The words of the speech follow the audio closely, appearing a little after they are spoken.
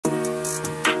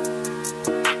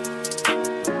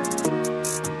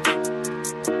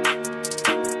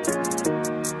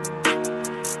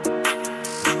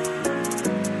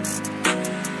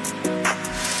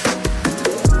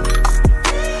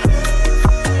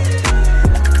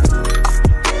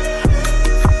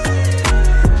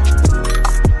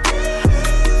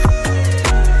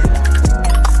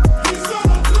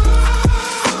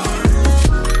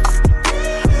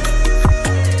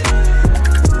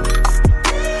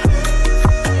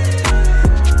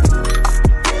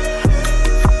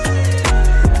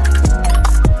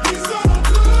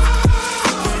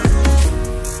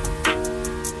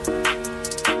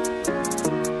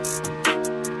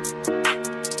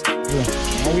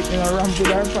Whitney and ramp with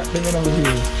her pot them over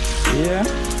here. Yeah.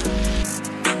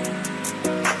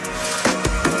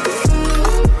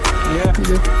 Yeah.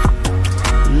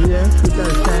 Yeah, put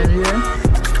that time here.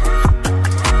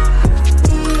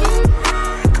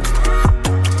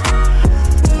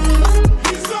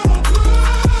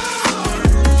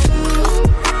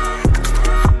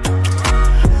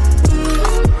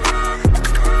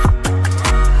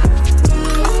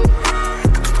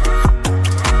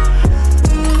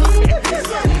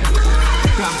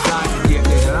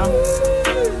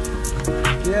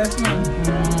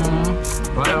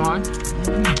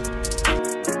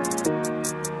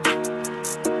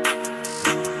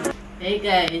 Hey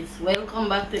guys, welcome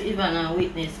back to Yvonne and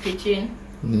Whitney's kitchen.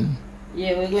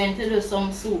 Yeah, we're going to do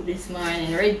some soup this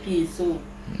morning, red pea soup.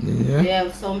 Yeah. We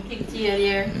have some pigtail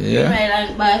here. Yeah. My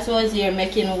land boss was here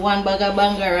making one bag of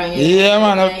bangarang. Yeah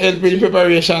man, I've helped with the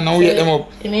preparation and wait them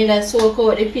up. I mean that soak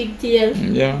out the pigtail.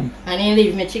 Yeah. And then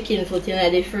leave my chicken foot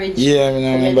in the fridge. Yeah, I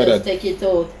remember that. Take it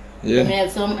out. Yeah. We have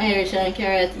some Irish and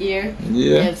carrot here.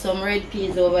 Yeah. We have some red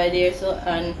peas over there. So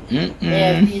and we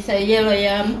have a piece of yellow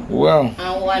yam. Wow.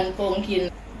 And one pumpkin.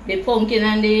 The pumpkin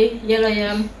and the yellow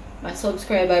yam, my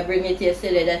subscriber bring it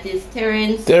yesterday. That is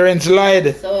Terence. Terence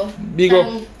lied. So big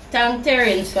up. Thank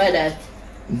Terence for that.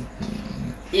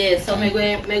 Yeah, so I'm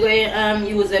going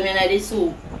use them in the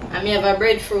soup. And I have a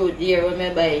breadfruit here when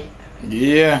I buy.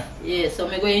 Yeah. Yeah, so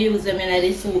I'm going to use them in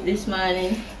the soup this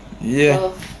morning. Yeah.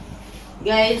 So,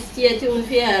 guys, stay tuned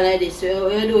for all of this.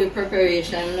 We're doing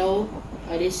preparation now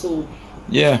of the soup.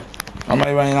 Yeah. I'm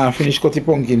going to finish cutting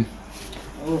pumpkin.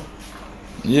 Oh.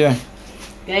 Yeah.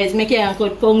 Guys, I can't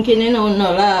cut pumpkin, you know,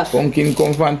 no laugh. Pumpkin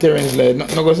come from Terence lied.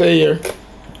 Nothing I go say here.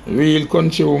 Real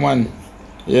country woman.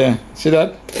 Yeah. See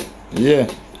that? Yeah.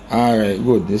 Alright,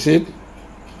 good. You see it?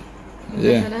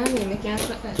 Yeah.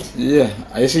 Yeah.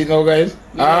 You see it now, guys?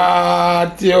 Yeah.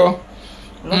 Ah, Theo.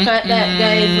 Look at that,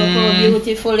 guys. Look how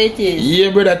beautiful it is.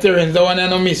 Yeah, brother Terence. The one I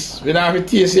don't miss. We don't have to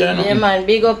taste here. Yeah, man.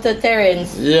 Big up to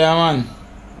Terence. Yeah, man.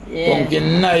 Yeah.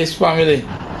 Pumpkin nice family.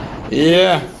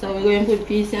 Yeah. So we're going to put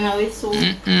peas in our soup.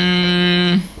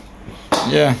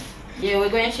 Yeah. Yeah, we're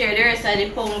going to share the rest of the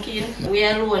pumpkin. We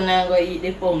alone are going to eat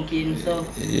the pumpkin, so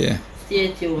yeah.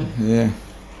 Stay tuned. Yeah.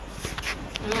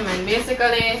 Yeah, man.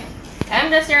 Basically, I'm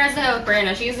just here as a helper,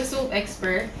 and she's the soup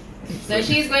expert. So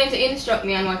she's going to instruct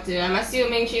me on what to do. I'm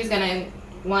assuming she's going to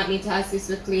want me to assist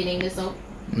with cleaning this up.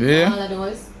 Yeah. All of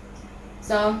those.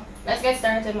 So, let's get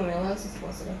started, Mommy. What else is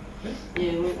supposed to do?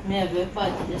 Yeah, we have the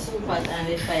pot, the soup pot and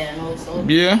the fire now, so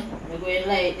yeah. We're going to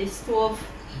light the stove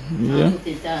yeah. and put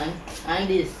it on. And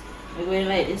this. We're going to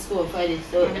light the stove for this.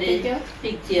 So the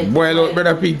pigtail. Boil out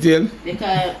better pigtail.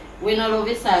 Because we don't love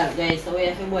the salt, guys, so we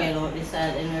have to boil out the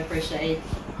salt and we pressure it.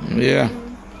 Yeah.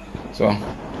 So I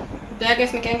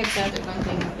guess we can get started on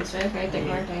things. It's right, take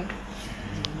more time.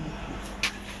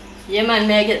 Yeah, man,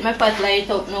 may I get my pot light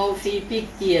up now for the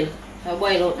pigtail. I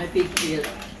boil out my pigtail.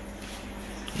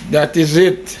 that is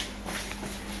it.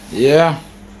 Yeah.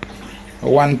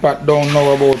 One pot down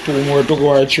now, about 2 more to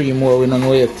go or 3 more, we don't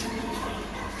wait.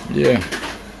 Yeah.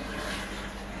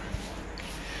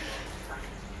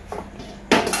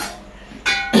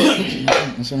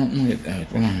 So yeah,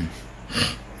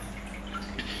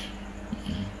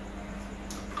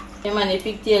 man, the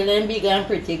pigtail, them big and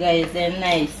pretty, guys. They're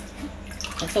nice.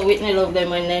 So Whitney love them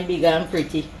when they're big and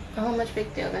pretty. How much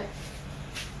pigtail, guys?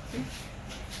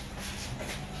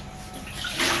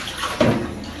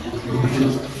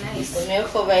 Nice. So I'll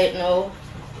cover it now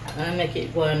and make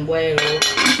it go and boil out.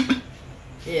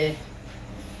 Yeah.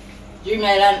 Dream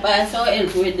Island Pass, so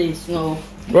help with this now.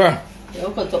 Well,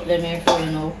 I'll cut up them here for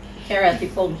you now. Carrot, the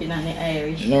pumpkin and the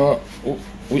Irish. no,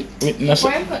 Whitney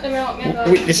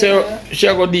say she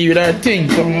go deal with her thing,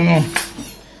 so no know.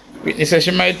 Whitney said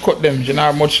she might cut them, she don't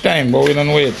have much time, but we don't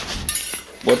wait.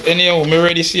 But anyhow, me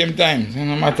ready same time, it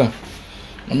no matter.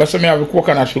 But so me have a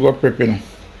coconut to go prep, you know.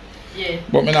 Yeah.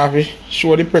 But me have to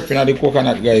show the prepping of the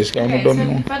coconut, guys, because I don't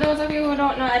know. For those of you who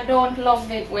don't know, I don't love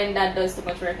it when Dad does too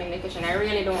much work in the kitchen. I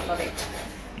really don't love it.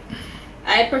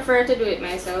 I prefer to do it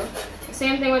myself.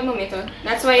 Same thing with Mommy too.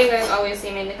 That's why you guys always see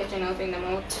me in the kitchen helping them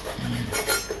out.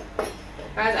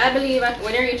 Because I believe that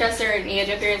when you reach a certain age,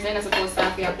 your parents are not supposed to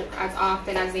have to cook as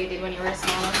often as they did when you were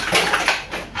smaller.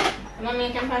 Mommy,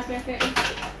 you can pass me a plate.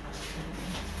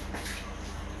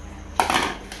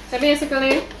 So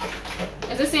basically,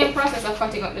 it's the same process of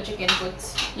cutting up the chicken foot.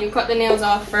 You cut the nails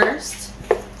off first,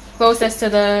 closest to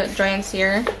the joints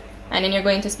here, and then you're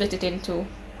going to split it in 2.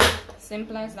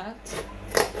 Simple as that.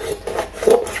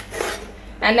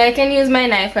 And I can use my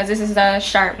knife because this is a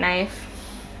sharp knife.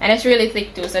 And it's really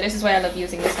thick too, so this is why I love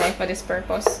using this knife for this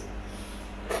purpose.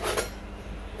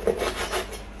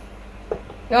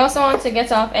 You also want to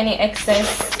get off any excess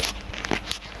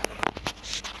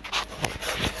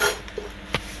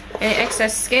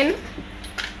skin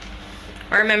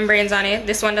or membranes on it.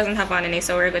 This one doesn't have on any,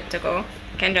 so we're good to go.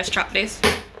 You can just chop this.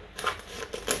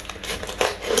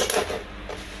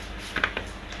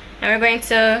 And we're going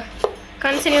to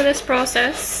continue this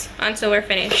process until we're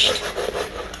finished.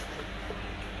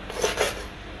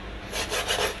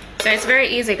 So it's very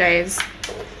easy, guys.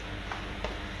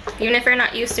 Even if you're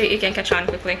not used to it, you can catch on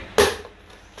quickly.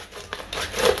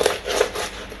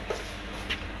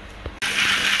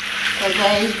 So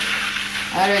guys,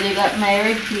 I already got my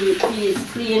red peas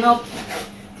clean up.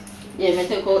 Yeah, I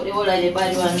took out the whole of the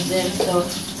bad ones then, so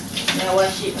I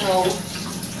wash it now.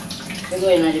 We're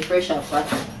going to the pressure pot.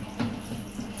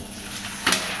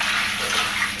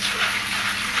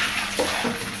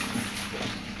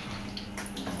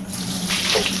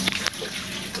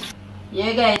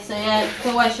 Yeah guys, so you have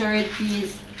to wash your red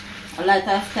peas a lot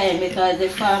of time because the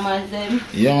farmers them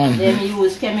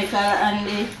use chemical and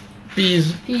the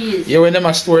peas. Peas. Yeah, when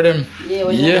them store them. Yeah,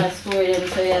 when them store them,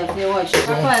 so you have to wash it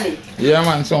properly. Yeah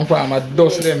man, some farmers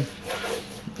dust them.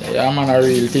 Yeah man, I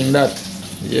really think that.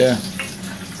 Yeah.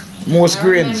 Most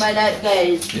grains. Remember that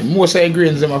guys. Yeah, most of the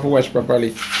grains them have to wash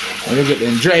properly. And you get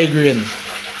them dry grains.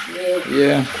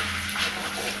 Yeah.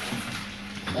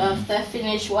 So after I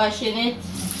finish washing it,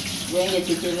 we're going to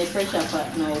get it in the pressure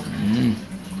pot now.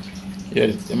 Yeah,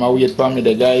 them are wait for me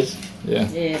there guys. Yeah.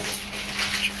 Yeah.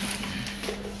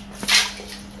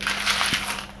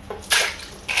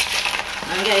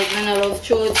 And guys, I love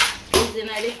throw peas in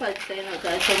the pot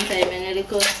because sometimes a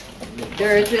little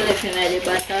dirt will left in the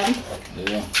bottom.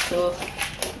 Yeah. So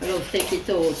I love take it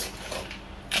out.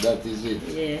 That is it.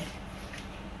 Yeah.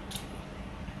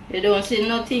 You don't see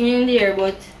nothing in there,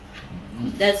 but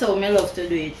that's how I love to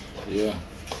do it. Yeah.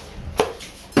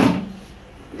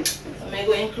 I'm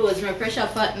going to close my pressure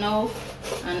pot now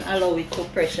and allow it to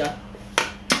pressure.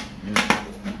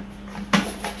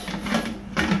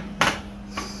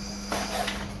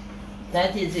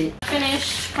 That is it.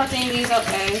 Finish cutting these up,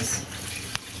 guys.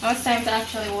 Now it's time to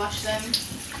actually wash them.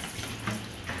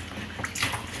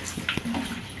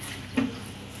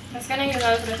 Just gonna use a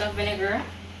little bit of vinegar.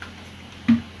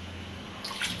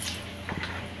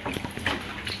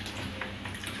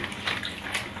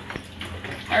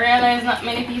 I realize not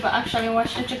many people actually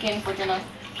wash the chicken foot, you know.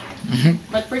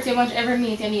 But pretty much every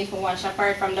meat you need to wash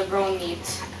apart from the ground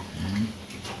meat.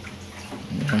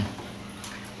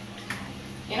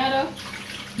 You know though?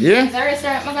 Yeah. Is there a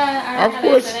restaurant of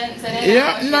course.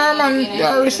 Yeah, no man,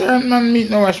 yeah, restaurant man meat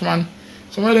no wash man.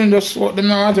 Some of them just walk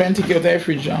them out and take it out of the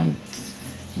fridge and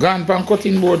gone pan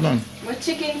cutting board man. But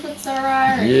chicken foot so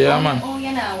raw. Yeah man. Oh,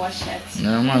 you know wash that.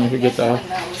 Yeah man, if you get off.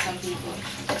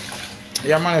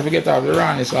 Yeah man, if you get off the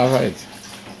rawness off it.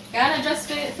 Gotta just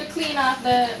to clean off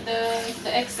the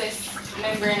excess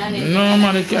membrane and it. No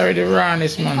man, it carry the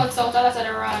rawness man. It cuts out a lot of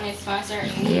the rawness from certain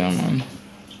meats. Yeah man.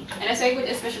 And that's very good,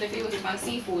 especially if you use it on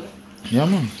seafood. Yeah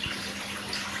man.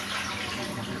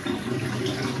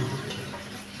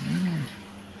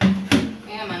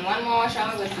 Yeah man, one more wash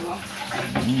and we're good to go.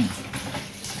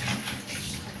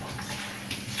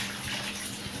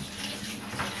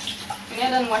 When you're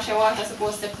done wash your water,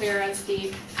 supposed to clear and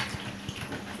steep.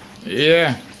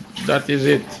 Yeah, that is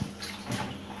it.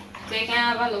 So you can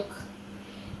have a look.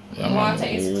 Yeah, The water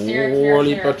is clear. Whole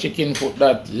heap of chicken foot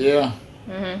that, yeah.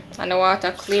 And the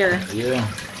water clear. Yeah.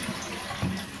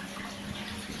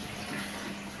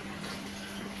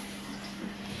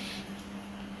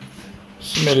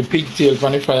 Smell the pigtail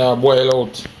from the fire boil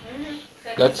out.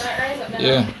 That's,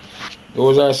 yeah.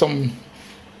 Those are some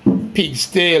pig's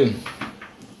tail.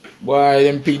 Boy,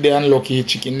 them pig they unlucky,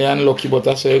 chicken they unlucky, but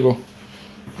that's how you go.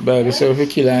 Baby, so if you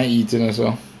kill and eat, you know,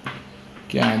 so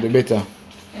can't do better.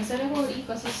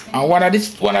 And one of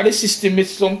the systems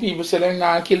is some people say them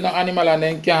not kill no animal and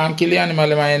then can't kill the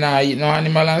animal and not eat no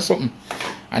animal and something.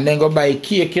 And then go buy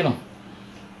cake, you know.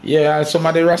 Yeah, some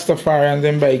of the Rastafarians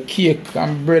them buy cake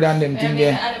and bread and them thing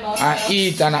there and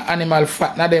eat and animal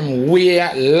fat na them weigh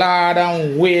lard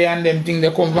and weigh and them thing they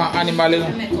come from animal, you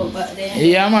know.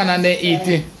 Yeah man, and they eat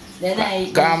it.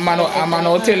 Cause man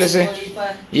will tell you say,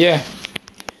 yeah.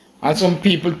 And some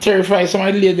people terrified, some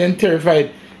of the ladies them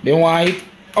terrified. They want to eat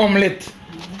omelette.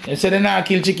 They say they not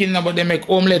kill chicken now, but they make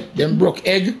omelette. They broke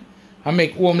egg and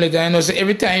make omelette. And you know, say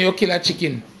every time you kill a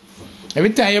chicken,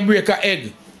 every time you break an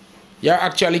egg, you're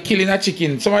actually killing a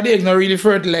chicken. Some of the egg not really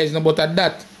fertilized, no, but at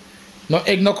that, no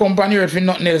egg no come on earth for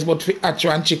nothing else but for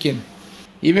actual chicken.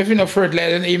 Even if you not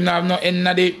fertilize, even have no end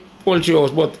in the poultry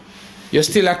house, but you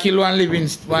still a kill one living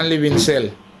cell.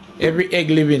 Every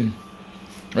egg living.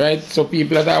 Right? So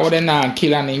people that are they not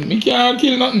kill anything. Me can't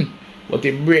kill nothing. But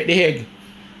you break the egg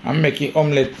and make it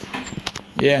omelette.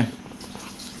 Yeah.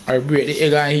 Or break the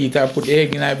egg and heat, or put the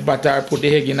egg in a butter, or put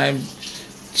the egg in a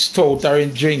stout or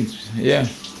in drinks. Yeah.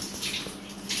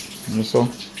 So,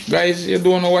 guys, you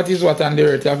don't know what is what on the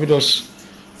earth. You have to just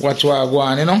watch what go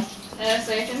on, you know? Yeah,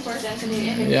 so it's important to be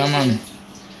educated. Yeah, man.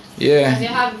 Yeah. Because you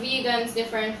have vegans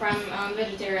different from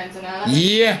vegetarians and all that.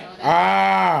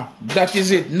 Yeah. That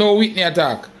is it. No Whitney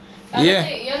attack. Yeah.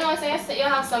 You know, so you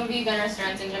have some vegan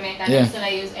restaurants in Jamaica and yeah. they still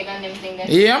use egg and them things.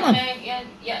 Yeah, man.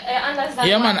 I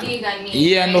understand what vegan means.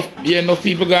 Yeah, no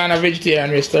people go in a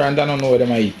vegetarian restaurant and don't know what they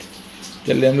might eat.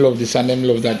 Tell them love this and them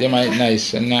love that. They might eat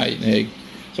nice and not eat egg.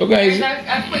 So guys, there's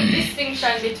a quick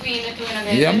distinction between the two.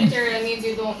 Yeah, vegetarian means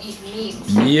you don't eat meat.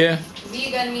 Yeah.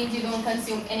 Vegan means you don't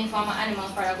consume any form of animal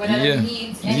product, whether it's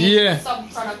meat, any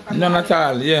sub-product from none at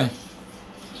all, yeah.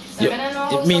 So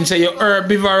it means that you're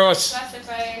herbivorous.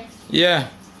 Classify. Yeah.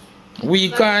 We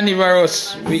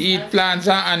carnivorous. We eat plants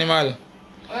and animal.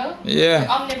 Well, yeah.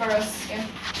 Omnivorous, yeah.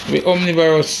 We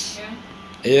omnivorous.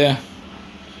 Yeah. Yeah.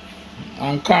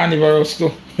 And carnivorous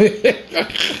too.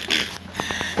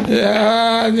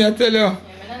 Yeah, I tell you.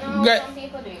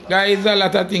 Guys, a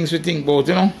lot of things we think about,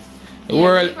 you know. The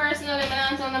world. Personally, I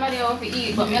don't tell nobody how to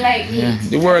eat, but me like meat.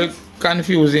 The world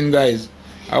confusing, guys.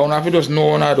 I want to just know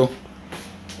what I do.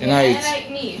 You know, I like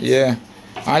meat. Yeah.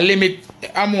 And limit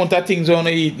amount of things I want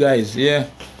to eat, guys. Yeah.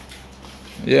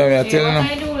 Yeah, I tell you.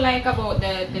 What I do like about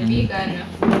the vegan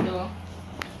food, though,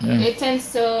 it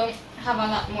tends to have a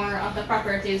lot more of the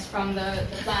properties from the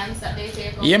plants that they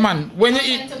take out. Yeah, man. When you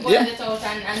eat, to boil it out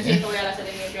and take away a lot of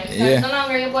the nutrients. The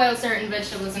longer you boil certain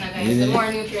vegetables, the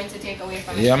more nutrients you take away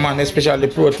from it. Yeah, man. Especially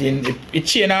protein. It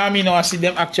change amino acid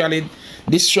them actually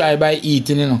destroy by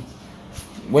eating, you know.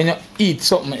 When you eat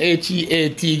something,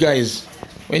 H-E-A-T, guys.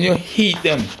 When you heat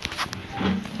them,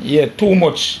 too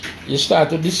much, you start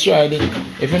to destroy it.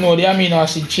 If you know the amino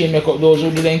acid chain make up those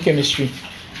who do in chemistry,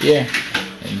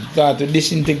 start to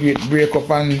disintegrate, break up,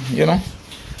 and you know,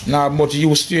 not much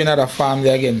use to another family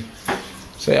again.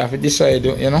 So you have to decide,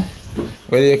 you know,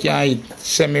 whether you can eat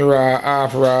semi-raw,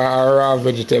 half-raw, or raw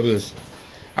vegetables.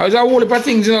 I was a whole heap of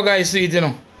things, you know, guys, to eat, you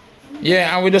know.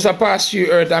 Yeah, and we just pass through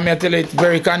earth, and I tell you, it's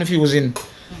very confusing.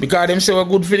 Because them say we're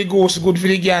good for the goose, good for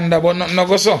the gander, but nothing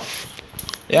go so.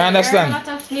 You understand? There are a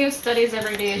lot of new studies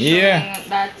every day showing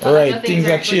that right, things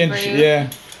have changed. Yeah.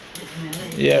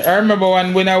 I remember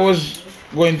when I was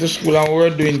going to school and we were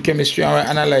doing chemistry and we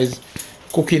analyzed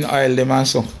cooking oil them and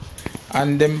so.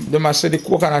 And them must say the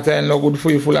coconut oil no good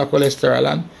for you, full of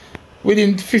cholesterol. And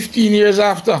within 15 years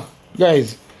after,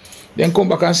 guys, then come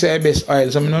back and say best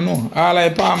oil. So I don't know. All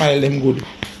like palm oil them good.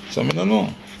 So I don't know.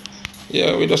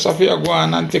 Yeah, we just have to go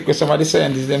on and take with some of the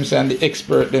scientists them say and the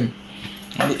expert them.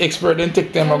 And the expert then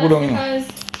take them a good on, you know. Because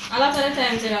a lot of the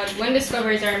times, you know, when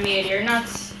discoveries are made, you're not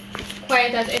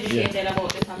quite as educated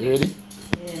about the topic. You ready?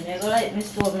 Yeah, I go like my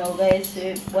stove now, guys,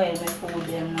 to boil my food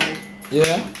them now.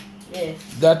 Yeah? Yeah.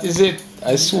 That is it.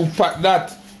 I soup pack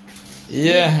that.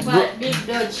 Yeah. Big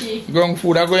dodgy. Going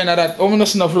food, I go in at that. How many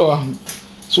snuff flour?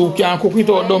 Soup can't cook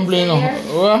without dumpling, you know.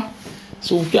 What?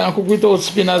 Soup can't cook without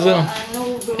spinach, you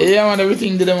know. Yeah, man,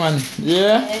 everything did, man.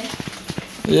 Yeah?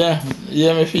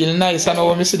 Yeah, me feel nice. I know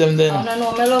when I see them then. I don't know,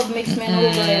 I love mix me over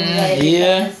and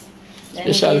yeah.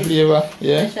 Special flavor.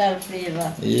 Yeah. Special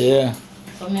flavor. Yeah.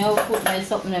 So I will put my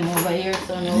something over here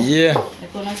so now. Yeah. I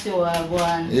can see what I go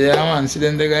on. Yeah, man. See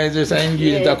them the guys just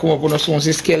ingredient that come up on the soon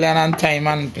see scallion and thyme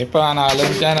and pepper and all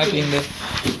them kind of thing there.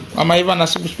 Mamama Yvonne a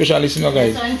soup specialist, you know,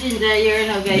 guys. Some ginger here, you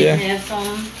know, guys. Yeah. They have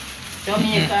some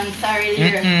Jamaican sorrel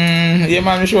here. Yeah,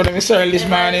 man, we showed them the sorrel this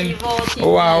morning.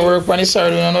 Oh, I work on the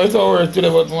sorrel. I don't know if I work today,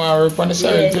 but I work on the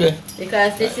sorrel today.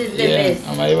 Because this is the best.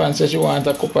 And my Yvonne said she want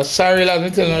a cup of sorrel as we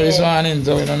tell her this morning,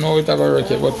 so we don't know if it's going to work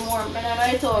yet.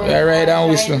 But we are right and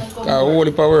whistle. Because whole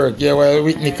heap of work. Yeah, while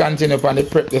Whitney continue on the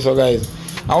prep this, so guys.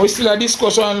 And we still a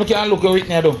discussion look at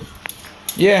Whitney though.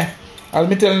 Yeah. As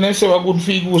me telling them, say we're good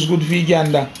for goose, good for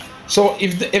gander. So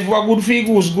if we're good for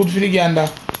goose, good for the gander,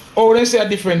 oh, they say a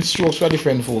different strokes for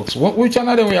different folks. Which one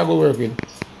of them we are going to work with?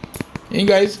 You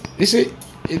guys, you see,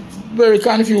 it's very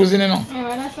confusing, you know. Yeah,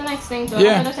 well, that's the next thing too. A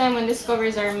lot of the time when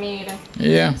discoveries are made,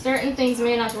 certain things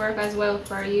may not work as well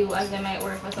for you as they might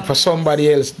work for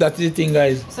somebody else. That's the thing,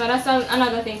 guys. So that's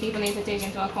another thing people need to take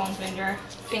into account when they're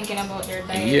thinking about their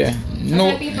diet. Yeah.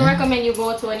 No. People recommend you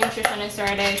go to a nutritionist or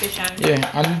a dietitian.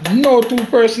 Yeah, and no two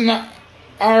person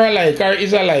are alike or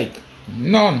is alike.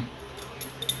 None.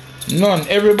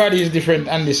 Everybody is different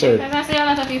on this earth. Because I see a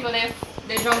lot of people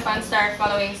they jump and start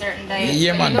following certain diets.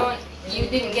 Yeah, man. You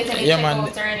didn't get any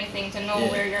checkouts or anything to know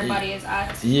where your body is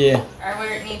at. Yeah. Or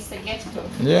where it needs to get to.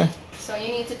 Yeah. So So you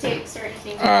need to take certain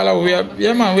things.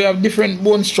 We have different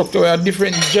bone structure, we have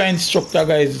different joint structure,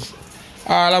 guys.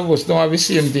 All of us don't have the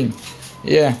same thing.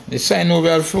 Yeah, the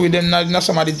synovial fluid, them not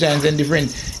some of the joints and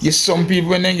different. Yes, some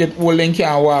people when they get old and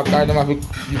can't walk, or them have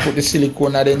to put the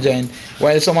silicone at the joint,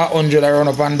 while some are 100 run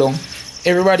up and down.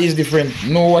 Everybody is different.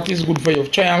 Know what is good for you.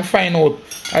 Try and find out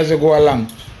as you go along.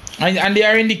 And they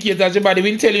are indicators. Your body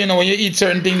will tell you, when you eat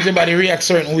certain things, your body reacts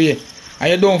certain way.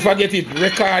 And you don't forget it.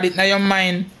 Record it in your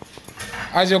mind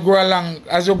as you grow along,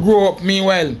 as you grow up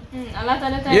meanwhile. A lot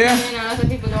of the time, a lot of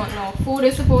people don't know. Food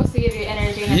is supposed to give you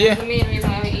energy. And that's the main reason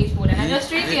why we eat food. And not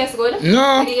just it tastes good.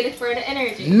 No. We eat it for the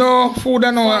energy. No, food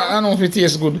I know if it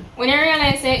tastes good. When you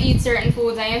realize you eat certain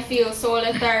foods and you feel so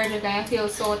lethargic and you feel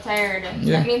so tired,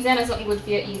 that means there's something good for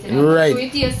you eating. Right. So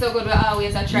it tastes so good, we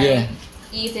always are trying to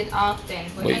eat it often.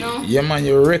 But you know, yeah man,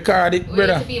 you record it,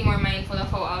 brother. We need to be more mindful of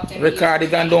how often record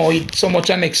it and don't eat so much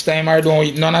next time, or don't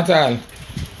eat none at all.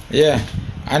 Yeah.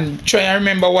 And try and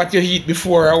remember what you eat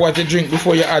before or what you drink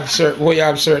before you have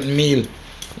certain meal.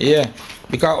 Yeah.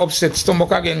 Because upset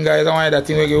stomach again, guys, I want that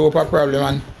thing will give up a problem,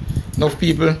 and enough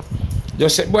people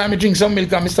just say, boy, I drink some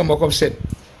milk and my stomach upset.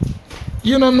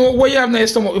 You don't know what you have in your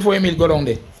stomach before your milk go down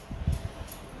there.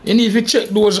 You need to check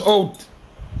those out.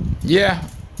 Yeah.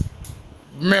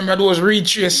 Remember those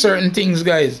retrace certain things,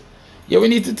 guys. Yeah, we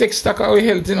need to take stock of our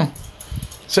health,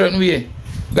 certain way.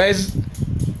 Guys,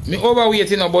 me overweight,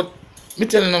 but me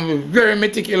telling them very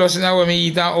meticulous in how me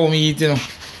eat and how me eat,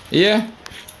 Yeah?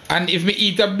 And if me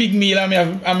eat a big meal and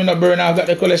I'm not burn off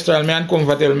the cholesterol, me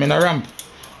uncomfortable, me no ramp.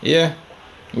 Yeah?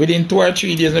 Within 2 or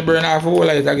 3 days, me burn off a whole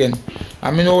lot again.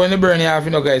 And me know when me burn it off,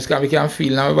 guys, because we can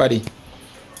feel in my body.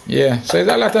 Yeah? So it's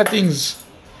a lot of things.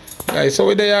 Guys, so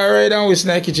we there right now in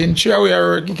the kitchen. Sure, we are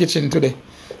working kitchen today.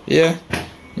 Yeah?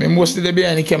 Me mostly there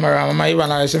behind the camera. Mamama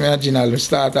Yvonne is my original. We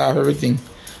start off everything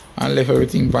and left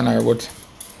everything on her, but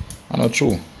I'm not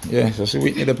true. Yeah, so see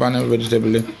Whitney the pan and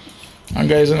vegetable there. And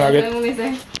guys, I'm not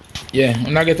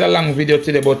get a long video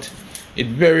today, but it's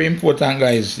very important,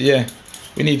 guys. Yeah,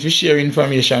 we need to share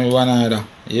information with one another.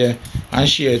 Yeah, and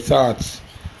share thoughts.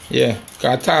 Yeah,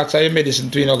 because thoughts are your medicine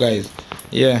too, guys.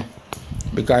 Yeah,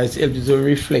 because it helps you to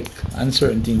reflect on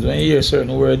certain things. When you hear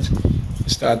certain words, you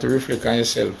start to reflect on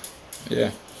yourself.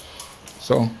 Yeah,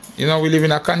 so we live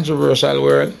in a controversial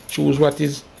world. Choose what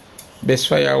is best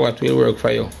for you or what will work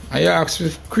for you. And you ask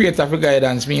to create a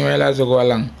guidance meanwhile as you go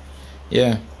along.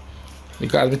 Yeah.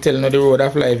 Because we tell you the road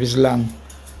of life is long.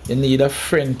 You need a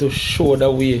friend to show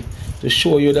the way, to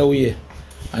show you the way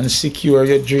and secure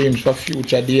your dreams for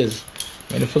future days.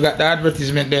 When you forgot the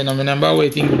advertisement then, I remember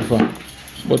waiting good for.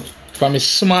 But for me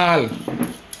small,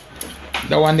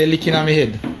 the one they licking on my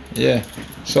head. Yeah.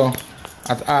 So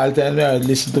at all times I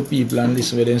listen to people and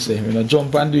listen what they say. When I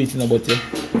jump and do it, but you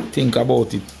think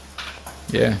about it.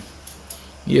 Yeah.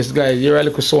 Yes, guys, you're a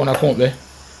little sound account there.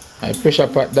 I pressure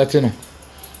pot that,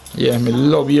 Yeah, me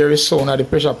love hearing sound of the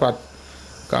pressure pot.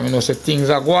 Because I know say things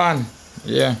are going.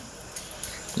 Yeah.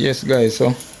 Yes, guys,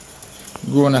 so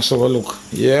go and have a look.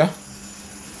 Yeah.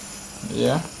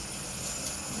 Yeah.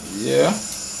 Yeah.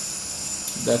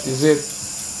 That is it.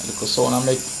 A little sound I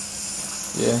make.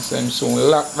 Yeah, so I'm soon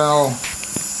locked now.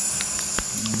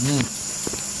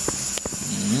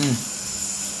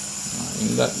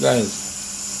 In that, guys.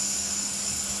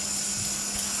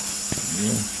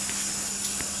 Yeah.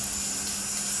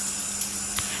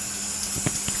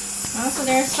 Also,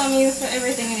 there's some use for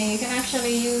everything in it. You can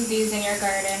actually use these in your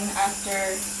garden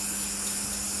after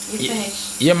you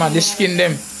finish. Yeah, man, the skin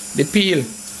them, the peel.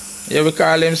 Yeah, we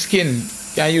call them skin.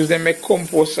 You can use them make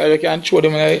compost, or you can throw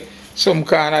them like some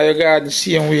kind of your garden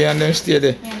same way and them stay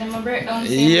there. Yeah, them will break down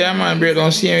same way. Yeah, man, break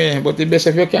down same way. But the best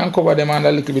if you can cover them under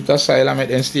a little bit of soil and make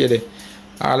them stay there.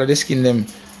 All of the skin them.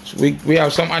 So we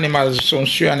have some animals, some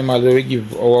stray animals that we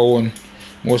give our own.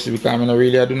 Mostly because I don't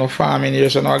really do no farming here,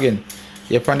 so now again.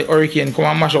 If the hurricane come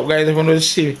and mash up, guys, if you don't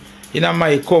see in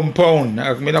my compound,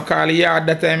 I don't call it yard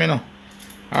that time,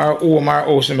 Our home, our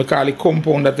house, I call it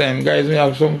compound that time. Guys, we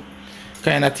have some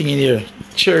kind of thing in here.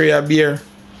 Cherry beer,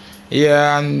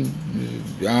 yeah, and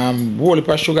whole heap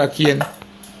of sugar cane,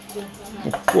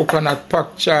 coconut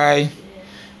pak chai,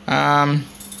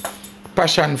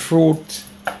 passion fruit,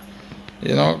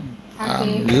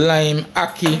 lime,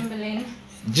 ackee,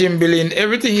 Jimbilin,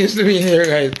 everything used to be in here,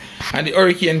 guys. And the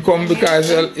hurricane come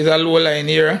because it's a low line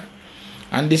here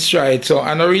and destroy it. So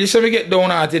I don't really say we get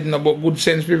downhearted, but good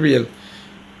sense prevail.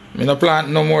 I don't plant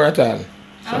no more at all.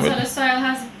 So also the soil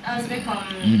has become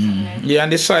yeah,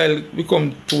 and the soil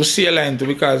become too saline too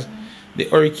because the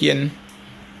hurricane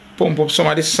pump up some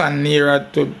of the sand nearer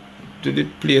to the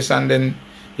place and then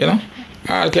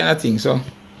all kind of things. So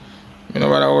I don't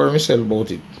bother worry myself about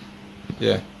it.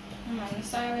 Yeah.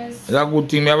 trees. It's a good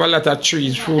thing. We have a lot of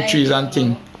trees, fruit trees and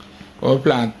things. We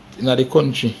plant in the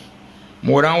country.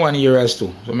 More than 1 year as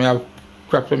too. So I have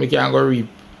crops so I can go reap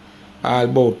all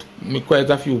about. Quite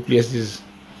a few places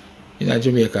in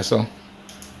Jamaica. So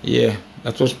yeah,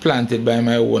 that was planted by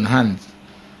my own hands.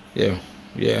 Yeah,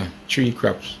 3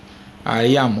 crops.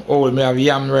 Yam. I have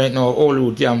yam right now, all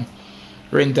root yam.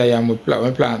 Renter yam we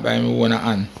plant by my own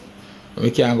hand.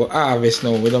 We can go harvest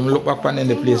now. We don't look back on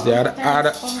the place there.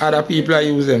 Other people are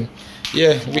use them.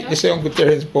 Yeah, witness Uncle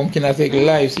Terence pumpkin I take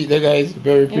live. See the guys,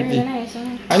 very pretty. Really nice,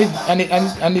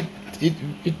 And it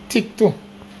thick too.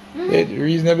 It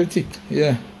reasonably thick.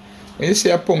 Yeah. When you see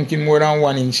a pumpkin more than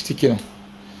 1 inch thick, you know.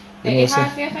 You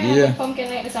have to find a pumpkin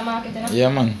like this at market, you know? Yeah,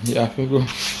 man. You have to go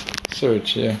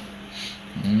search. Yeah.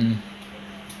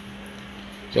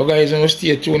 So guys, when you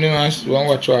stay tuned, you know, and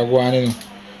watch what go on, you know.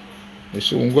 We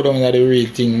soon go down to the real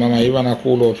thing. Mama Yvonne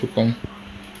call out to come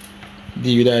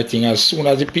deal with that thing. As soon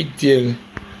as the pigtail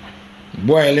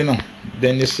boil, you know,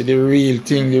 then you see the real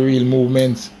thing, the real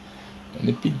movements. And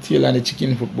the pigtail and the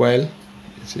chicken foot boil,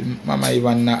 you see Mama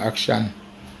Yvonne in action.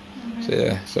 So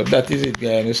yeah, so that is it,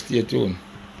 guys. Stay tuned.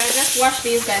 I just wash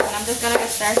these guys and I'm just gonna get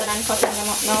started and cutting them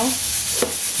up now.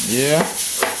 Yeah.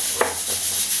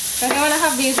 So you wanna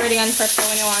have these ready and prepped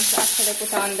when you want to actually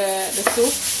put on the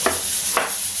soup.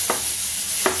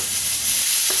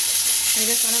 I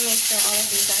just want to make sure all of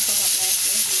these are cooked up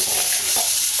nicely.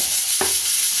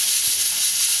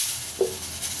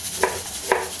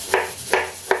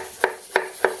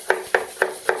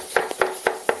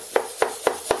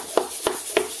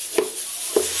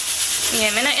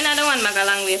 Yeah, I'm not in the one mag a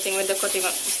long way thing with the cutting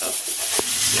up and stuff.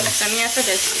 So I have to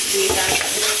just do it and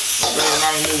so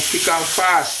now move quick and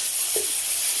fast.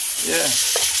 Yeah.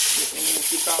 Move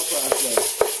quick and fast, guys.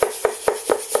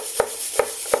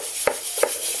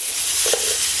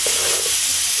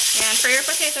 And for your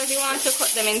potatoes, you want to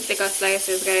cut them in thicker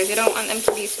slices, guys. You don't want them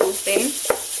to be too thin.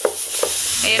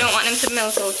 And you don't want them to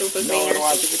melt out too quickly. No, I don't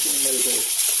want everything melt out.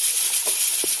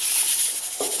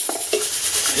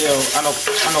 Yeah, and a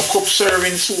cup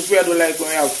serving soup we do like when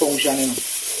we have function, you know.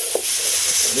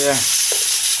 Yeah.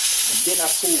 A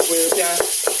dinner soup where you can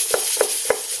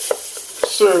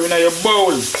serve in your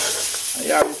bowl. And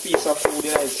you have a piece of food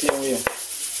in the same way.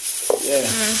 Yeah.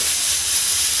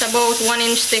 It's about 1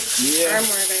 inch thick or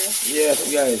more, guys. Yes,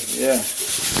 guys, yeah.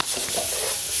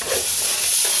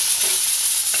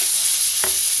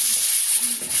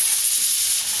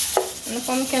 And the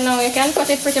pumpkin now, you can cut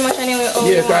it pretty much anyway.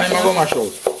 Yeah, can I go mash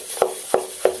out?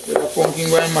 The pumpkin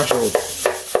go and mash out.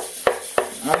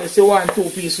 And if you want 2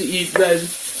 pieces to eat, guys,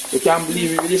 you can't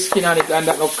believe it with the skin on it and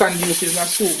that no conducive in the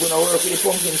soup. When I work with the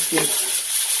pumpkin skin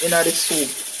in the soup.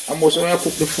 And most when I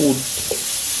cook the food,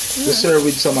 you serve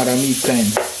with some other meat kind.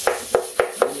 You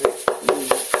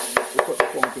cut the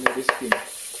pumpkin with the skin.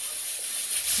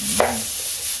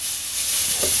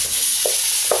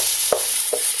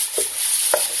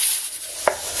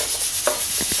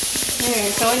 Yeah,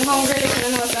 so when you're hungry, you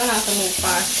can know it's gonna have to move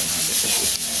fast.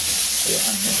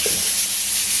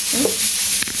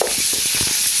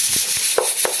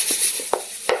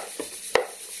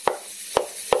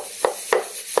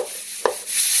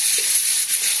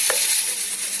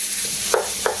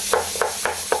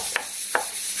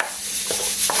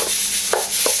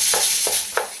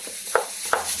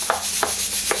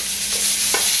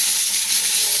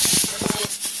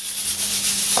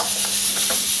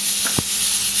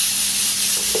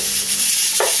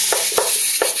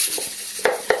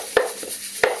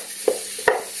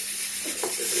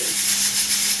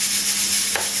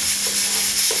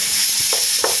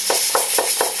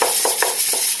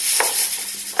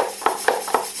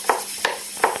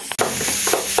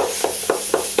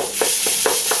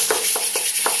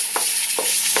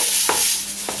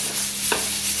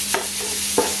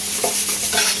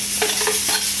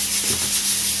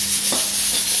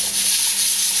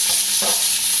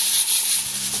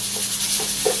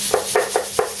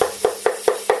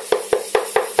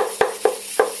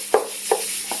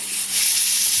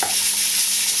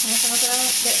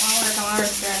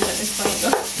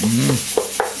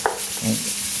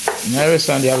 I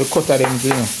understand you have a cut of them, you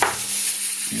know.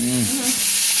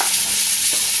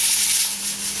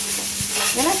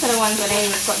 Then I the ones where they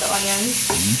cut the onions.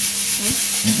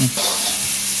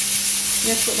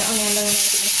 Just put the onion down and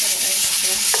mix it right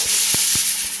after.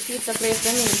 Pizza place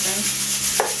the meat then.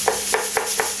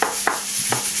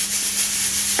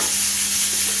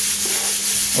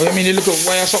 What do you mean you look up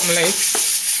why something like?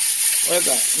 What is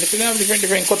that? If you have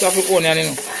different cut off your onion, you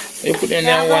know. You put in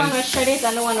there one. Shred it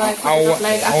and the one where I cut it up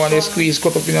like I want to squeeze,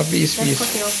 cut up in a piece. Cut it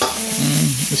up.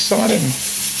 It's some of them.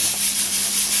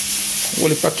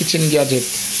 Only for kitchen gadget.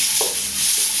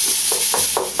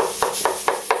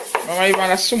 Mama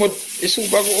Yvonne, so much the soup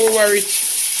go over it.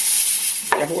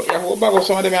 You have to bag up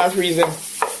some of them and freeze them.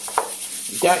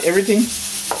 You got everything?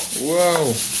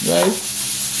 Wow, guys.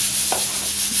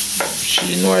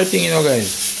 She know everything, you know,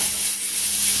 guys.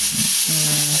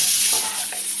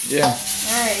 Yeah.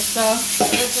 Alright, so let's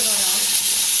go now.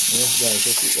 Yes, guys,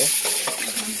 that's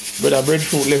it,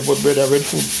 breadfruit left, but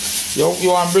breadfruit. You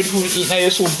want breadfruit eat now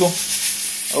your soup too?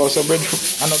 Oh, so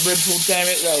breadfruit. I know breadfruit time,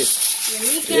 guys.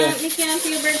 Yeah, me can't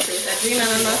feel breadfruit. I dream and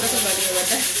I'm not talking about it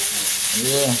with that.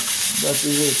 Yeah, that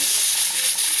is it.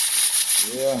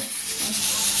 Yeah.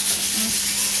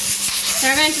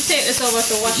 I'm going to take this over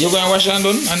to wash. You're going to wash and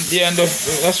done? And yeah, and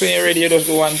that's when you're ready, you just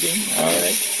do one thing.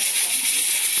 Alright.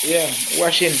 Yeah,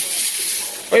 washing.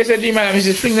 What you say, G-Man?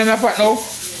 Mrs. Fling them in the pot now?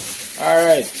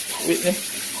 Alright. Whitney.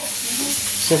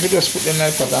 So if you just put them in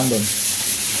the pot and done.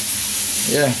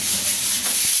 Yeah.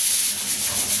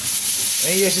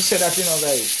 And yes, she said that, you know,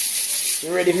 guys.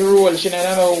 You're ready to roll. She don't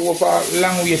know go for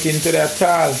long waiting to that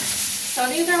all. So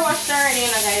these are washed already,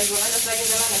 you know, guys. We're just like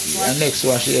them next wash. Yeah, next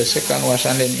wash, yeah. Second wash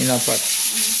and then in a pot.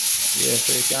 Yeah,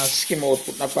 so you can skim out,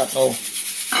 put in a pot now.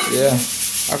 Yeah.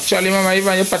 Actually, Mama,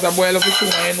 even your pot a boil up too,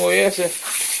 you know, yes.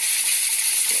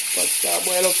 Pot start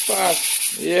boil up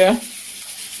fast. Yeah.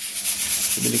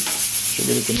 Should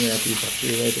be looking here at people.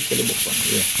 Should be right up to the book one.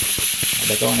 Yeah.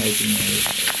 That's one I think.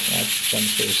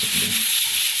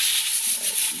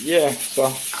 Yeah, so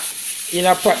in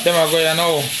a pot them are going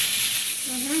now.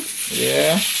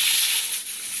 Yeah.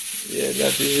 Yeah,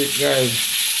 that is it, guys.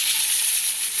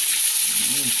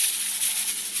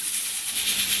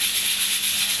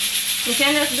 You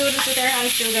can just do this with your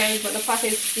hands too, guys, but the pot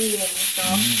is steaming, so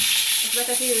it's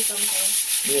better to use something.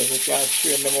 Yeah, you can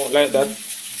strain them out like that.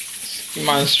 Skim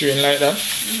and strain like that.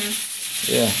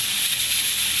 Yeah.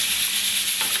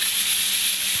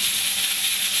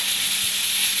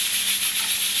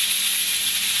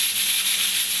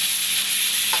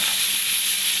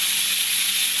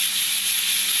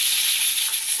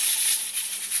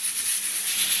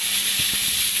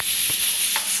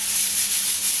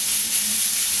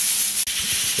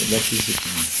 That is it.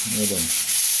 Well done.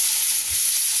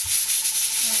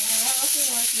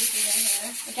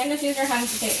 You can just use your hands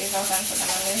to take these out and put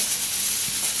them on this.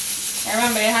 And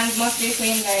remember, your hands must be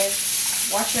clean, guys.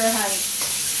 Wash your hands.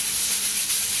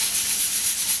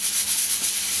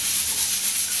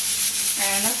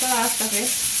 And that's the last of it.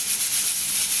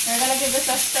 We're going to give this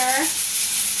a stir.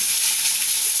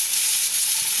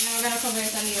 And then we're going to cover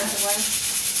it and leave it to boil.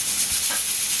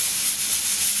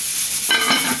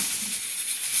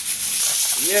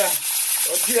 Yeah,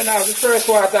 okay, now the first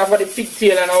water for the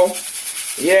pigtail now.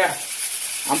 Yeah,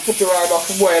 and put it right back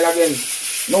to boil again.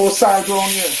 No salt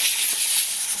around here.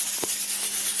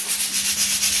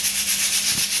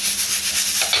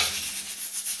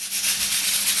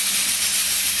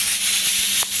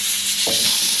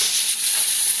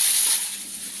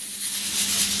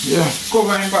 Yeah,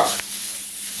 covering back.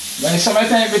 When it's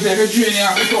summertime, you better drain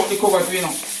it without the cover to, you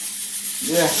know.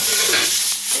 Yeah.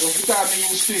 Because me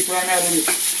use to it when I do it.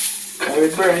 I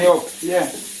will burn it up. Yeah.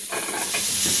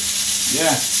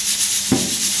 Yeah.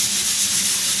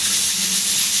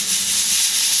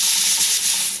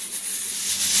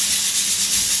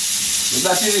 So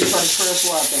that is it for the first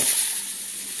water.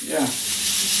 Yeah.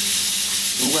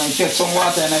 We're going to get some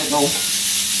water in it now.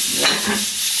 Yeah.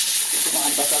 Come on,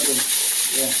 back again.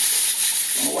 Yeah.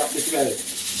 I'm going to wipe this guy.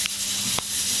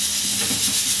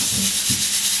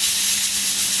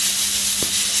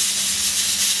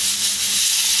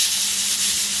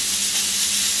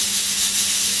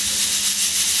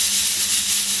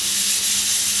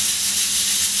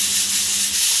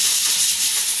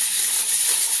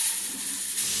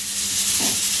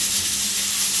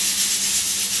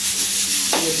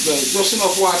 Just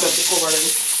enough water to cover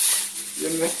it. You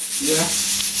know? Yeah.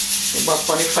 Go back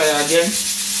on the fire again.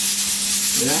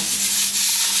 Yeah.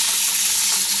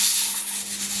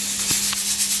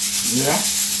 Yeah.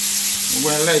 I'm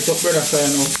going to light up better fire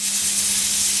now.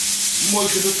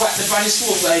 Multiple pat the pan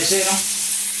stove, guys, you know.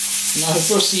 Now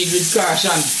proceed with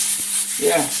caution.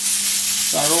 Yeah.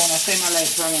 So around a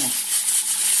semi-light from here.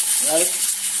 Right?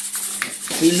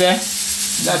 See there?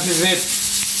 That is it.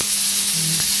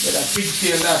 With a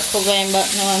pigtail that. Covering back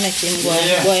now and make him go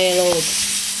and boil out.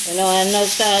 You know, and no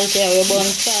salt here, we burn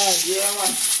salt. Yeah,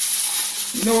 man.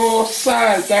 No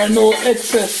salt or no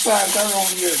excess salt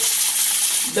around here.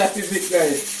 That is it,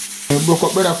 guys. I broke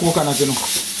up better coconut, you know.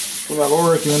 So I'm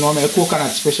working, you know, I'm a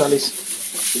coconut specialist.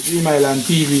 The Gmail and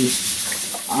TV.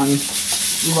 And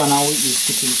Yvonne and Whitney's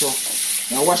kitchen. So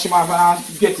I wash him off and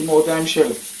get him out of his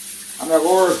shell. I'm going to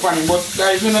work on him. But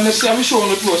guys, you know, I'm showing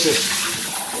the process.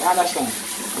 You understand?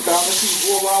 Because I'm going to see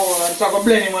over and over. So I'm going to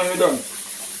blend him when we're done.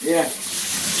 Yeah.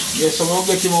 Yeah, so we'll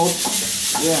get him out.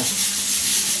 Yeah.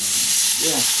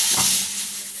 Yeah.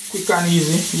 Quick and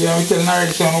easy. Yeah, we tell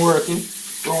already so I'm working.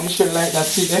 Round the shell like that,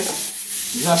 see there?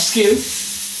 It's a skill.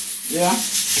 Yeah.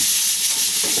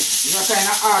 It's a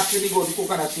kind of art really good to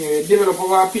cook on that thing. You develop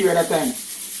over a period of time.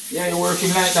 Yeah, you're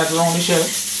working like that around the shell.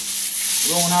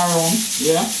 Round and round.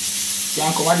 Yeah. You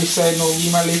can come on this side now, give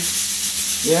him a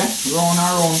lift. Yeah, round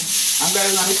and round. And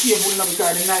guys, on the table now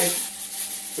because the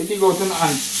knife, we dig out on the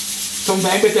hand.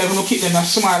 Sometimes better if you keep them a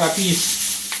smaller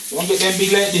piece. You don't get them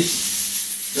big like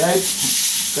this. Right?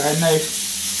 Because the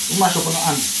knife, you mash up on the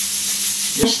hand.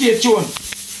 Just stay tuned.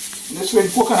 That's when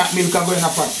coconut milk can go in a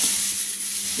pot.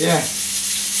 Yeah.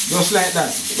 Just like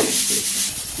that.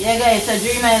 Yeah guys, so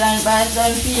Dream Island Bass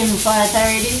done film part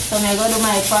already. So I'm going to do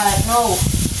my part now.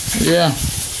 Yeah.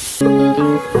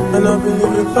 And I've been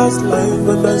living past life,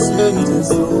 but I see it in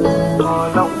slow.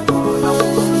 I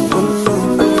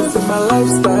used to my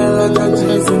lifestyle, I got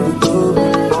G's in the club.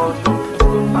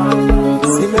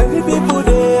 See many people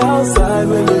there outside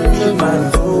when they feel my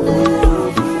trouble.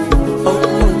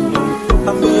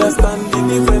 I'm here standing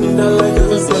defender like a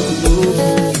self-love.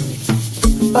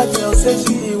 But girl said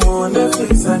she want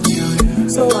Netflix and chill.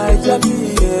 So I just be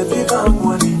here, give her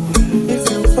money. If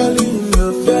you fall in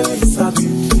love, girl, it's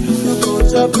satin.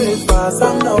 Your breakfast,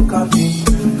 I'm not copying.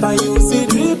 Can you see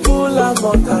dripple, I'm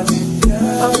not catching.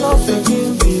 I'm not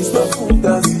faking this, no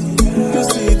fugazi. You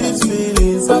see these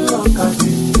feelings, I'm not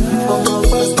catching. I'm not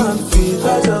first and feet, I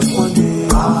just want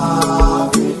it.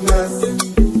 Happiness.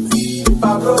 If I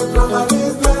broke down my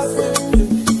business,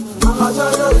 I'm a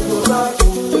child of your life.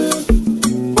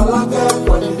 All I get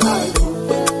for the night.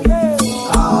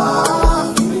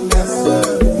 Happiness.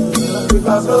 If I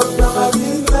broke down my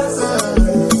business,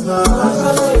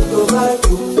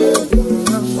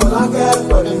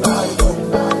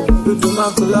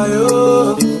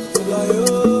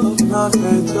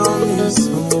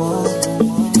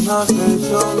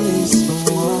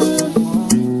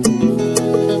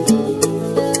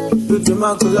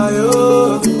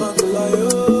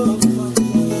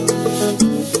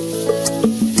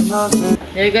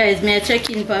 Hey guys, may I check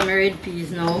in for my red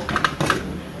peas now?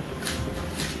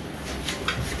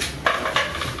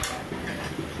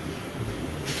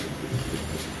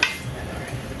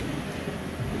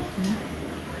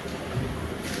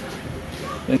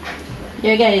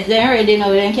 Yeah guys, they're ready now.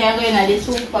 They can go in the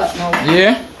soup pot now.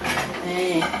 Yeah?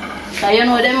 So you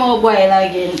know them all boil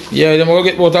again. Yeah, them will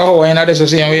get water how in this the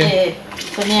same way. Yeah.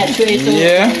 So me I try to.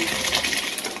 Yeah.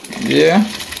 Yeah.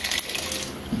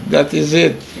 That is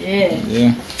it. Yeah.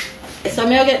 Yeah. So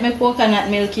me I get my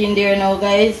coconut milk in there now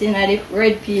guys, in the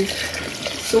red peas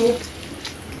soup.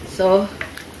 So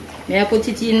me I put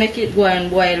it in, make it go and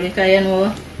boil because you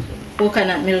know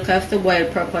coconut milk have to boil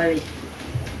properly.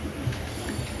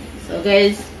 So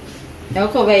guys, I'll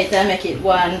cover it and make it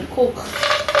go and cook.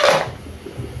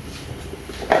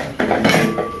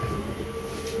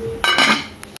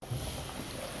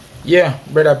 Yeah,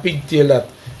 brother pigtail that.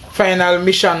 Final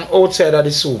mission outside of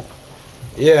the soup.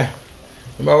 Yeah.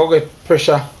 You might get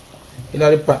pressure in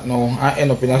the pot now and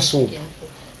end up in a soup.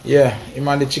 Yeah, you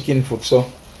want the chicken foot. So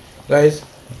guys,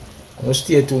 we'll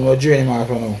stay tuned, we'll drain him off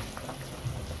now.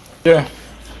 Yeah.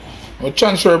 We'll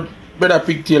transfer brother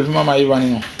pigtail to Mama Yvonne, you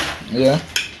know. Yeah.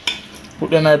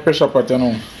 Put them in the pressure pot, you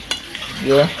know.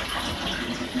 Yeah.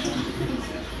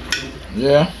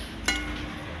 Yeah.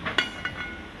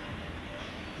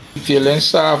 Pigtail and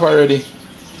soft already.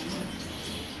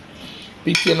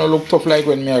 Pigtail no look tough like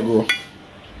when me I grow.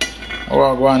 Oh,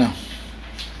 I go on now.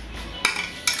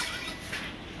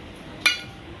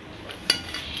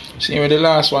 See with the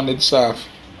last one it's soft.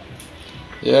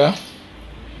 Yeah.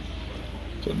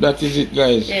 So that is it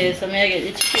guys. Yeah, so may I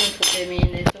get the chicken for them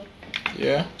in there too.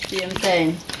 Yeah. Same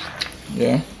time.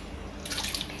 Yeah.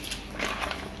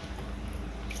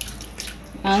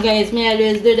 And guys, me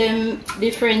always do them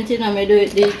different, you know. I do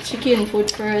the chicken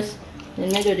foot first,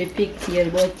 then I do the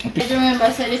pigtail. But I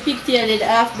remember so the pigtail is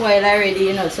half boiled already,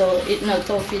 you know, so it's not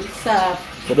tough, it's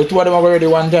soft. So the two of them are already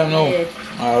one time now? Yeah.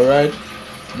 Alright.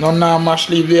 None now mash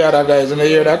leave the other guys, you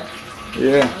hear that?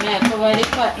 Yeah. I cover the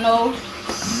pot now.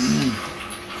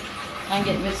 And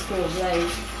get my stove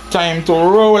light. Time to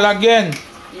roll again.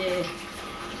 Yeah.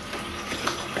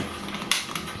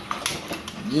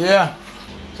 Yeah.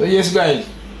 So yes guys,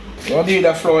 don't do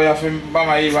the flour here for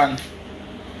Mama Yvonne.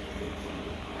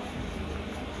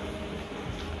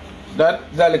 That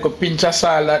like a pinch of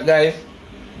salt that guys.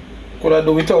 Could have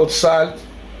do without salt.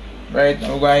 Right?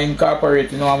 We're going to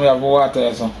incorporate, you know, and we have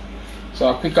water so. So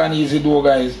a quick and easy dough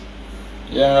guys.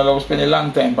 Yeah, I love spend a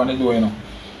long time on the dough, you know.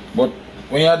 But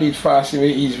when you do it fast, it will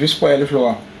easy, we spoil the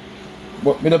flour.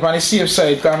 But me up on the safe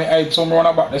side, because I hide some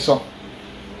run back there, so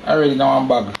I already know one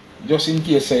bag. Just in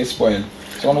case it's spoiled.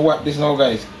 So I'm going to wipe this now,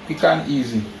 guys. Quick and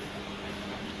easy.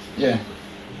 Yeah.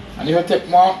 And if I take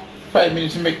more 5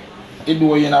 minutes to make it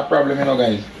do, you no problem, you know,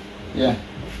 guys. Yeah.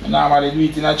 I normally do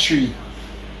it in a 3.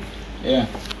 Yeah.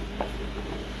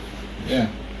 Yeah.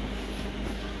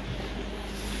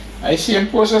 I see him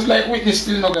process like Whitney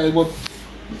still, you know, guys, but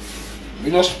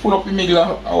we just put up the middle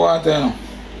of water, you know.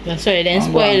 That's right, then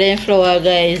spoil them flour,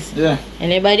 guys. Yeah.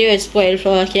 Anybody who spoil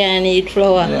flour can eat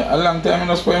flour. Yeah, a long time I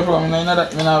don't spoil flour. I know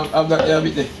that I have that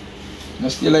habit there. I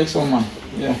still like some, man.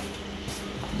 Yeah.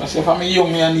 But if I'm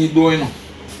young, I need dough, you know.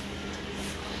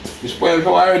 We spoil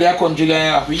flour already a country guy,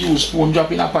 have to use spoon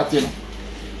drop in a pot, you know.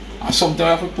 And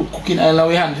sometimes we have to put cooking oil in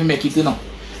our hand to make it, you know.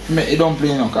 To make the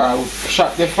dumpling, you know. Because we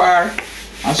shot the fire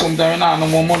and sometimes we don't have no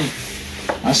more money.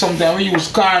 And sometimes we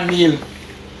use cornmeal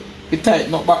to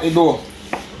tighten up back the dough.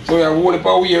 So we have a whole heap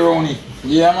of way around it.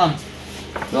 Yeah, man.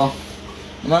 So,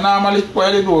 I don't normally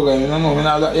spoil the dough, guys. I don't know, I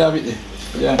have that habit there.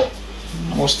 Yeah.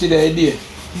 I must stay there a day.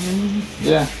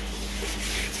 Yeah.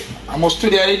 I must stay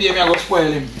there a day, I go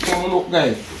spoil him. So look,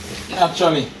 guys.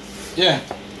 Naturally. Yeah.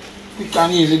 Quick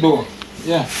and easy dough.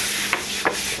 Yeah.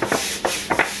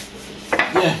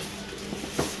 Yeah.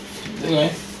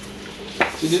 Okay.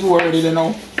 See the dough already there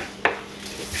now.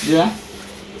 Yeah.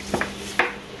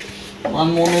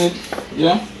 1 more minute.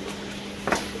 Yeah.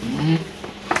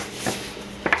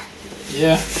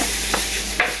 Yeah.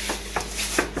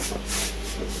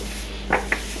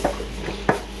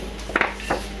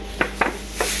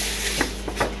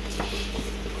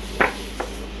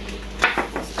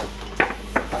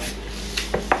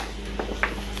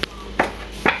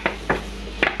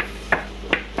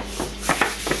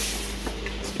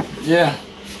 Yeah.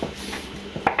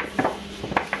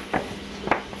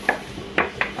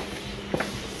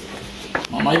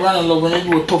 Mama Yvonne love when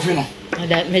you do it tough, you know.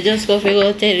 That me just go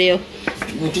to tell you.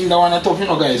 I think that one is tough, you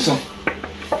know, guys. So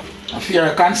I fear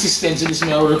a consistency this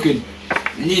me work with.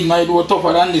 You need my do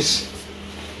tougher than this.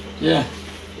 Yeah.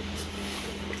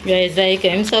 Guys, like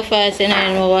I'm so fast and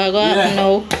I know what going to happen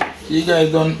now. You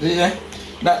guys done, yeah?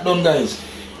 That done, guys.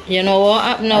 You know what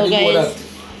happened now, guys?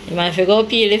 You might have to go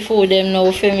peel the food them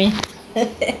now for me.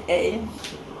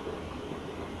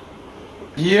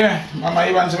 Yeah, Mama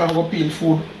Yvonne said I have to go peel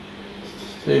food.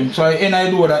 So I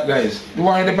do that, guys. The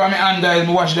one that put my hand, guys,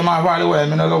 I wash them off all the way. I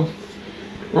don't love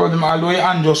rub them all the way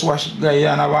and just wash, guys,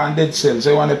 and have one dead cell.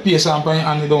 So you want to paste on your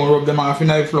hand, you don't rub them off in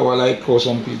the flour like how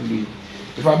some people do it.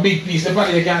 If a big piece, the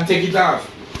body you can take it off.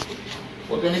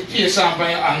 But when you paste on your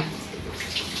hand,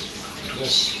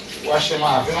 just wash them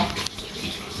off, you know.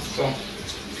 So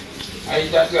I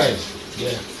eat that, guys.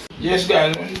 Yeah. Yes,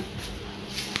 guys.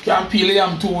 You can peel the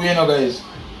yam too, you know, guys.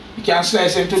 You can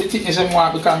slice them to the thickness you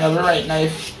want because you have the right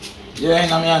knife. Yeah, in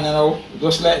my hand, you know.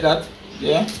 Just like that.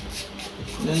 Yeah.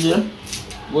 Then here.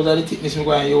 Those are the thickness I'm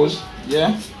going to use.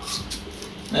 Yeah.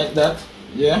 Like that.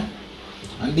 Yeah.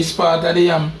 And this part of the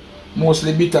yam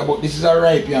mostly bitter, but this is a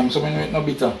ripe yam, so when it's not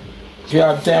bitter. If you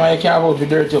have time, you can have out the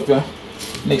dirt up your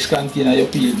next container, you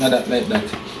peel it, not that like that.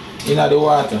 In the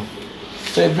water.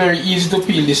 So it's very easy to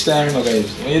peel this time, you know, guys.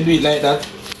 When you do it like that,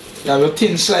 you have your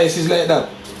thin slices like that.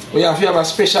 But you have a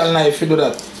special knife to do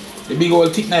that. The big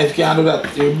old thick knife can't do that,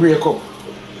 it will break up.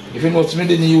 If you notice me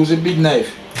didn't use a big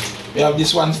knife. We have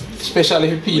this one special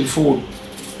if you peel food.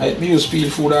 I use peel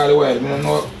food all the while. I don't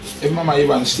know if Mama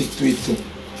Yvonne stick to it too.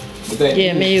 But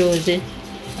yeah, me use it.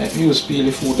 I use peel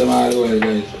the food them all the while,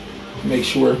 guys. Make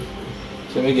sure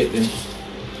so we get them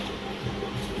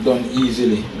done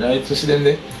easily. Right? So see them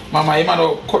there. Mama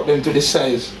Yvonne cut them to the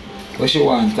size what she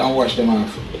want and wash them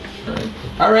off.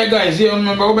 Alright guys, you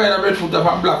remember we buy the breadfruit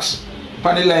from Blacks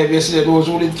on the live yesterday, those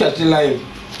who did catch the live.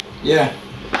 Yeah.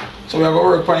 So we are going to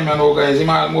work on him now, guys. He's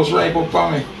almost ripe up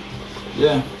for me.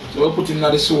 Yeah. So we'll put him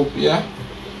in the soup, yeah.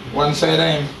 One side of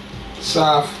him,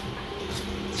 soft.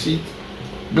 See?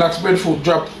 Black's breadfruit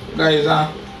drop, guys,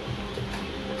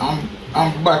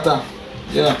 and butter.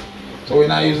 Yeah. So we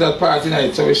now use that part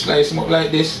tonight. So we slice him up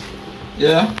like this.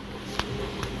 Yeah.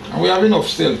 And we have enough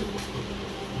still.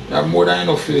 We have more than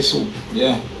enough for the soup.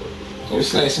 Yeah. So we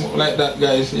slice him up like that,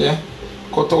 guys. Yeah.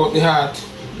 Cut out the heart.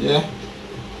 Yeah.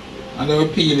 And then we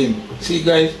peel him. See,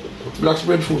 guys, Black's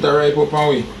breadfruit are ripe up and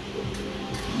way.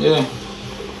 Yeah.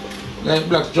 Like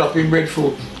Black's dropping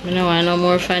breadfruit. I don't want no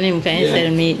more from him because he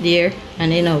sell meat there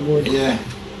and he no good. Yeah.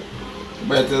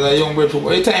 But it's a young breadfruit.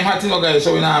 But the time hot, you know, guys,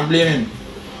 so we not blame him.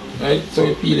 Right? So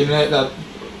we peel him like that.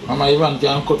 Mama Yvonne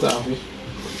can cut off the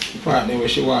part where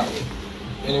she want.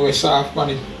 Anyway, soft on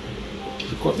it.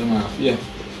 She cut them off. Yeah.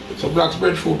 So Black's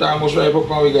breadfruit almost ripe up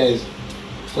and way, guys.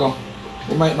 So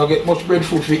we might not get much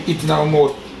breadfruit for eat in our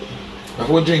mouth. But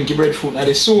we drink the breadfruit and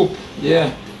the soup.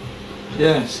 Yeah.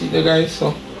 Yeah, see the guys,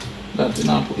 so that you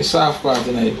know put the soft part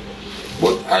in it.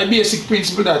 But a basic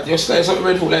principle that you slice up the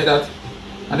breadfruit like that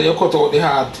and then you cut out the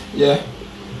heart, yeah.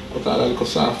 Cut out the little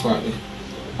soft part there.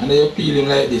 And then you peel him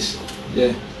like this.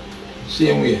 Yeah.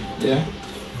 Same way, yeah.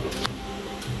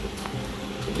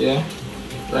 Yeah.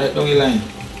 Right down the line.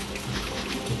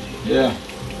 Yeah.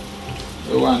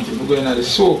 We want to go into the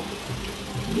soup.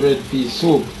 Red pea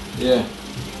soup. Yeah.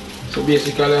 So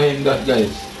basically him that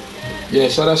guys. Yeah,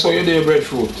 so that's how you do your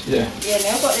breadfruit. Yeah. Yeah,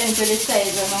 I cut them to the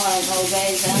size of my hand now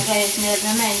guys. And guys made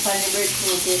my mind for the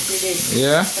breadfruit yesterday.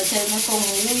 Yeah. So tell me come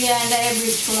we under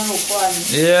every spoon look one.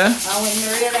 Yeah. And when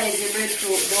you realize the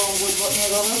breadfruit don't good but you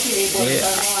go feel it but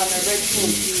I want my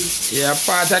breadfruit piece. Yeah,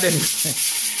 part of them.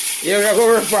 You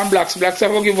go work from blacks. Blacks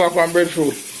have to give up on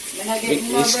breadfruit.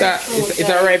 It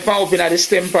arrive from up in the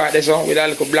stem part there so with a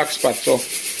little black spot so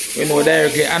we know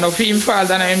directly. And if him fall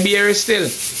down and beer still.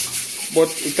 But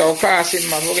it will cost him,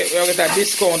 man. We'll get a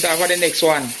discount for the next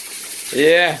one.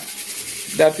 Yeah.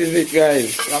 That is it,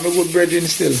 guys. I'm a good brethren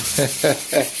still.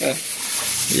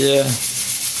 Yeah.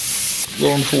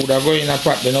 Ground food. I go in a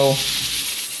pot, you know.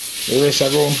 The rest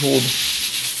of ground food.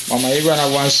 Mama Yvonne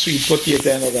have one sweet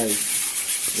potato, you know, guys.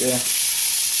 Yeah.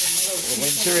 When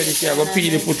she's ready, she will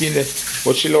peel it, put in there.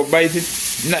 But she love bite it.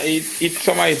 Not eat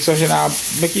some of it, so she not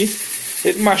make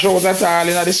it mash out at all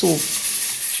in the soup.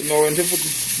 You know when to put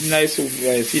nice soup,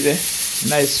 right? See there?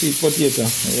 Nice sweet potato.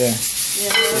 Yeah.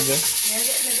 Yeah,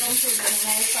 get me dumpling in a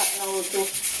nice pot now too.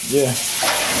 Yeah.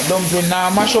 Dumpling now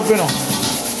mash up, you know.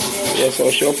 Yeah, so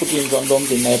she'll put in some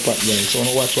dumpling in my pot, guys. So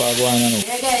watch what I go on now.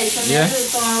 Yeah, guys, so yeah. Do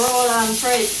some roll and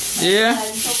fries. Yeah.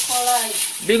 And some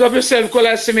collard. Big up yourself,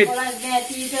 Collard Smith. Collard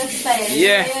teacher style.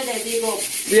 Yeah. Big up.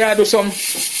 Yeah, do some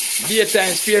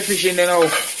daytime spearfishing, you know.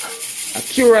 A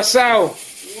curacao.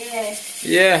 Yeah.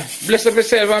 Yeah, bless up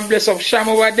yourself and bless up Sham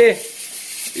over there.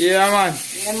 Yeah, man.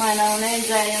 Yeah, man, I want to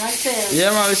enjoy myself. Yeah,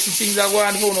 man, we see things that go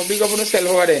on for no. Big up on yourself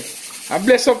over there. And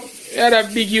bless up other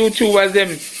big YouTubers, them.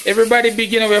 Everybody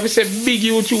big, you know, we have to say big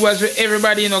YouTubers for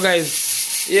everybody, you know,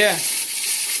 guys. Yeah.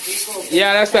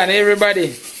 Yeah, understand,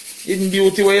 everybody. In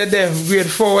Beauty, where you're there, Great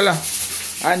Fowler.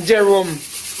 And Jerome.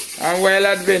 And Wild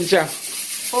Adventure.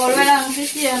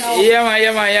 Yeah,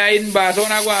 man, yeah, in Bass. I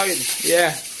want to go with.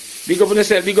 Yeah. Big up on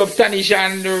yourself, big up Tanisha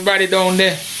and everybody down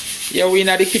there. Yeah, we in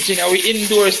the kitchen, we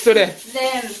indoors today.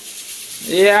 Them.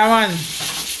 Yeah, man.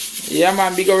 Yeah,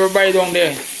 man, big up everybody down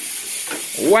there.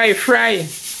 White fry.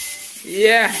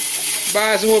 Yeah.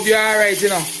 Boss, hope you're alright, you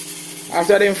know.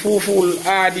 After them full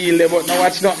hard deal there, but now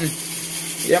watch nothing.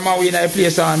 Yeah, man, we in the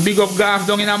place on. Big up Garth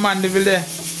down in a Mandeville there.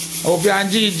 Hope you and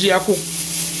Gigi are cook.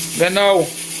 Then now.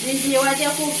 Gigi, what you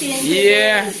cooking?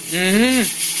 Yeah.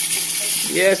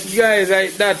 Yes, guys,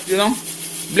 like that, you know.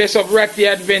 Bless up Ratty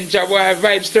Adventure, boy,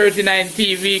 Vibes 39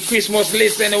 TV, Christmas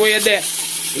list anyway there.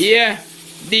 Yeah,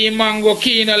 the Mango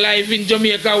Kino life in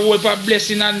Jamaica, hope a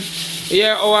blessing and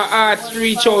yeah, our hearts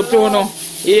reach out to no.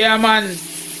 Yeah, man.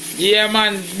 Yeah,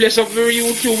 man. Bless up the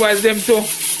YouTubers, them too.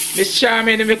 Miss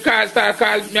Charmaine, me call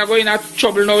me are going to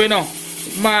trouble now, you know.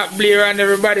 Mark Blair and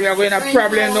everybody, we are going to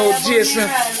problem now. Jason,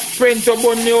 print to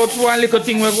burn me out for one little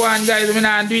thing we go on, guys. We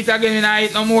not do it again, we not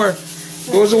eat no more.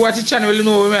 Those who watch the channel will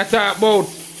know what I talk about.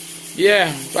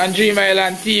 Yeah, on Dream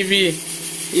Island TV.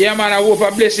 Yeah, man, I hope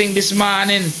a blessing this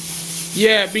morning.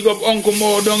 Yeah, big up Uncle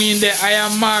Mo down in there. I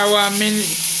am Marwa.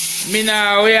 Me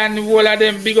now, and all of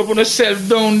them, big up on yourself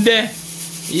down there.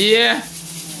 Yeah,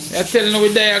 I'm telling you we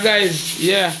there, guys.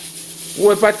 Yeah,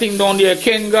 hope a thing down there.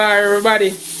 Kengar,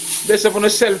 everybody. Bless up on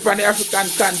yourself and the African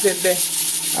content there.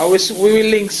 We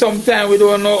will link sometime. We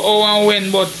don't know how and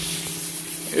when, but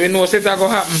we know it's going to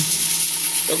happen.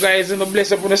 So guys, you know,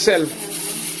 bless up on yourself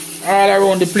all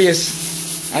around the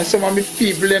place. And some of the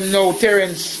people them know,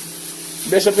 Terence,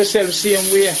 bless up yourself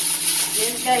same way.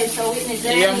 Yes, guys, so witness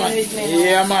yeah, man.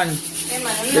 Yeah, man.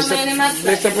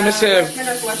 Bless up on yourself.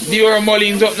 Dior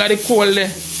Mullins up now the cold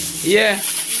there. Yeah.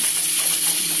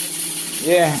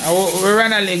 Yeah, we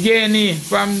ran again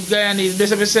from Guyanese.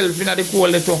 Bless up yourself in the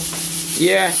cold there too.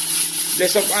 Yeah.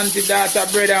 Bless up Auntie Data,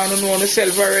 brother, I don't know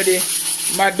yourself already.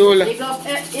 Madul. Big up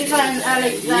Yvonne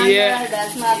Alexander, yeah.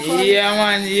 That's my cousin. Yeah,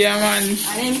 man, yeah, man. And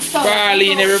him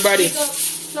Pauline, everybody.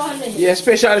 Yeah,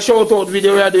 special shout out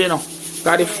video we are doing now.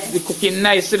 Because the cooking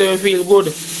nice today, we feel good.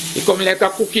 It come like a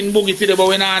cooking boogie today, but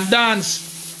we not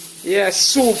dance. Yeah,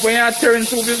 soup. When you turn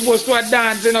soup, it goes to a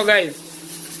dance, you know, guys.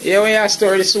 Yeah, when you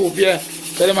stir the soup, yeah.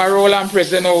 So them a roll and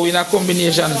press, you know, in a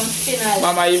combination.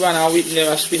 Mama Yvonne and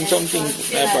Whitney spin something like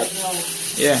that.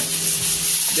 Yeah.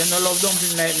 They no love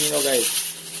dumpling like me, you know, guys.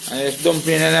 And it's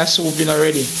dumpling and a soup in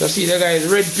already. So see the guys,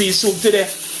 red pea soup today.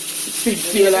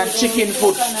 Pigtail and chicken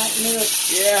foot.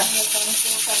 Yeah.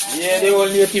 Yeah, the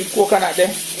old native coconut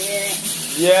there.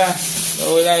 Yeah.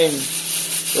 So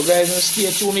guys,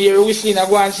 stay tuned here. We see now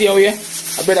go and see how you.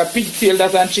 I better pigtail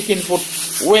that and chicken foot.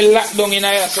 Well locked down in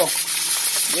here, so.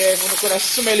 Yeah, if you could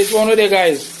smell it one of the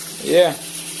guys. Yeah.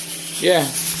 Yeah.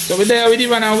 So we're there with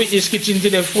Yvonne and Whitney's kitchen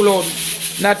today, full out.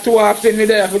 Not too often we're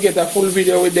there to get a full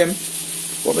video with them.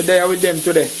 But we're there with them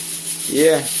today.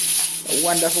 Yeah. A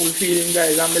wonderful feeling,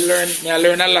 guys. And I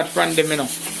learn a lot from them, you know.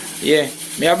 Yeah.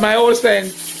 I have my own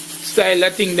style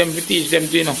that thing them to teach them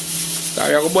to, you know. So I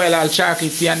go boil all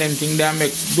chocolate tea and them thing there and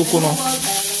make duku, no.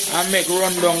 And make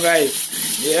rundown, guys.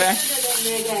 Yeah.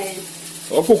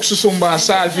 Or cook susumba and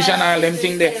saltfish and all them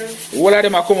thing there. All of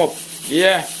them are come up.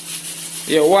 Yeah.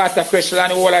 Yeah, water crystal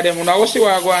and all of them. You know, see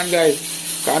what I go on, guys.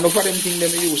 Because enough of them things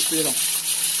them used to, you know.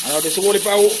 And this whole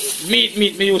meat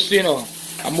me used to, you know.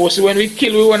 And mostly when we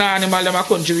kill one animal, them a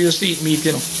country we used to eat meat,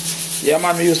 you know. Yeah,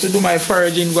 man, we used to do my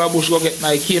foraging, go to bush, go get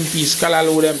my cane piece,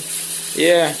 callaloo them.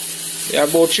 Yeah. Yeah,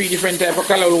 about 3 different types of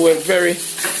callaloo were very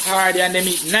hard and them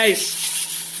eat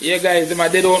nice. Yeah, guys,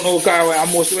 they don't know because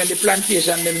and mostly when the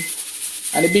plantation them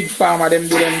and the big farmer them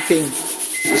do them thing.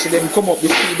 You see them come up, the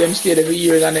seed them stay there for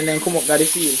years and then them come up to the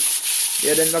field.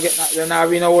 Yeah, then they not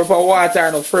have no whole for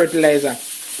water, no fertilizer.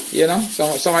 You know,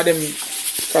 some of them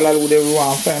callaloo they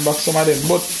want to find back some of them.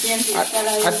 But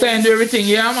I time do everything,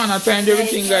 yeah man, I time do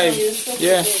everything, guys.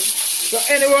 Yeah. So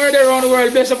anywhere around the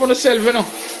world, bless upon yourself, you know.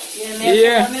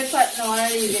 Yeah.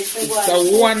 It's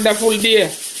a wonderful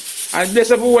day. And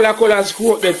bless up all the colors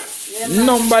quote that.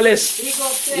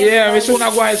 Numberless. Yeah, we soon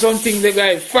are going something the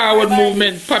guy. Forward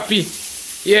movement, papi.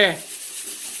 Yeah.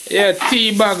 Yeah,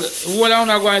 tea bag. All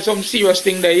are going some serious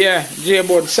thing there, yeah.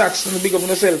 J-board, socks, and big up on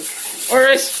yourself.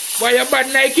 Alright, why you bad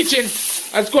in the kitchen?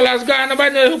 As colors gone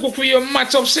about the cook for your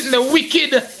match up sitting there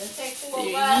wicked.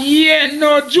 Yeah,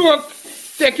 no joke.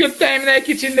 Take your time in the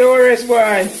kitchen there, alright,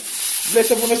 boy.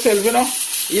 Bless up on yourself, you know?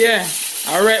 Yeah.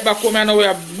 Alright, back home, I know we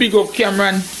have big up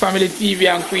Cameron Family TV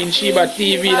and Queen Sheba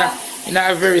TV in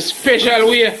a very special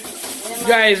way.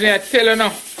 Guys, I tell you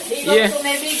now. Yeah.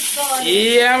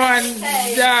 Yeah, man.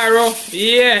 Daro.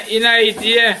 Yeah, in it,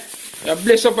 yeah.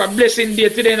 Bless up a blessing day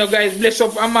today, no guys. Bless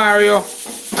up Amario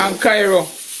and Cairo.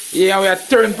 Yeah, we are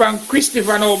turned from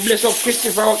Christopher now. Bless up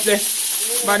Christopher out there.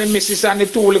 By the missus and the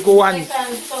 2 little ones.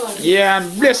 Yeah,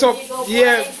 and bless up.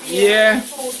 Yeah, yeah.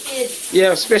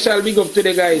 Yeah, special big up to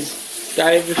the guys.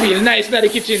 I feel nice in the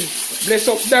kitchen. Bless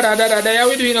up, dada, there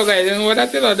we do, you know, guys. And what I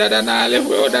tell you, dada, left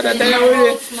road, dada, there we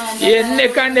do. Yeah,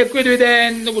 neck and neck with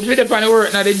them, with the pan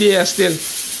work now the day still.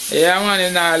 Yeah, man,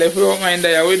 and left road, man,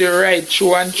 there we do right,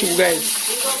 true and true, guys.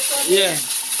 Yeah,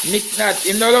 Nick that.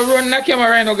 Him don't run the camera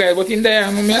right now, guys, but in there,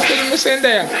 I'm telling you, saying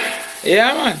there.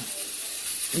 Yeah, man.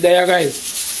 There,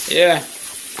 guys. Yeah.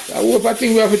 I hope I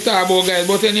think we have to talk about, guys,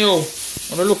 but anyhow,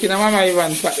 I'm looking at Mamama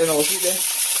Yvonne, you know, see there?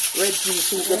 Red pea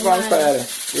soup the pan fire.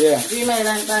 Yeah. We might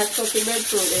like that coffee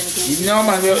breadfruit then. No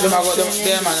man, them have got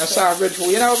them man, soft breadfruit.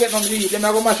 You never get them to eat, them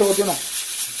have got mash out, you know.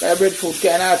 Because breadfruit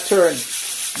kind of turn.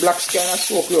 Blacks kind of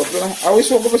soak you up, you know. I always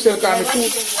soak up myself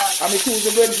because I choose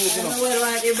the breadfruit, you know.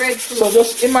 So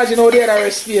just imagine how the other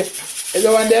rest here. Is the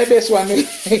one the best one.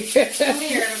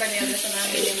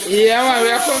 Yeah, man, we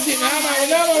are coming. No, man,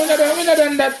 we not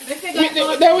done that. Whitney,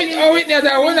 we're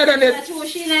not done that.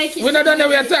 We're not done that.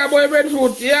 We are talking about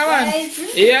breadfruit. Yeah, man.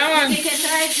 Yeah, man.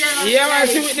 Yeah, man.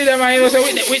 See Whitney, the man. You know, so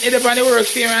Whitney, the man, the work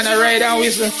team, and the ride and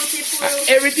whistle.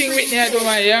 Everything Whitney, I do,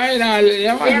 man. Yeah,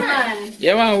 man.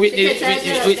 Yeah, man.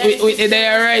 Whitney, they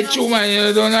are right too, man.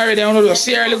 You don't already know to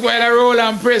see her look while I roll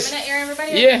and press.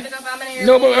 Yeah.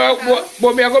 No,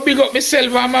 but me I go big up myself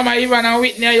and Mamama Yvonne and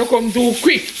Whitney. You come too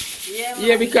quick.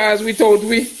 Yeah, because without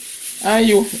we and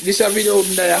you, this a video out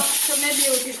there.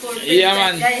 Yeah,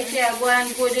 man.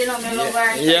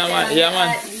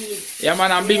 Yeah,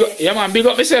 man, I'm big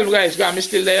up myself, guys, because I'm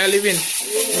still there living.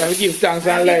 I give thanks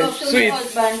and life sweet.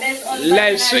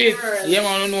 Life sweet. Yeah,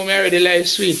 man, you know me already, life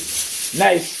sweet.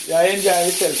 Nice. I enjoy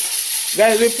myself.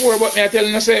 Guys, we poor, but me I tell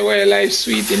you, say, well, life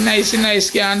sweet, nice,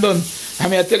 can done. I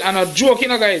mean, I'm not joking,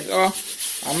 guys.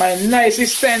 And my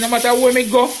nicest time, no matter where me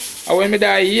go, or when me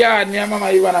die yard, me and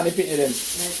Mamama Yvonne and the pitney them.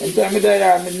 Anytime me die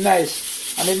yard, me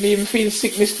nice. And me even feel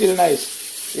sick, me still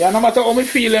nice. Yeah, no matter how me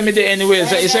feel, me there anyway.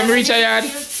 So if I reach a yard,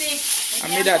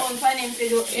 and me that.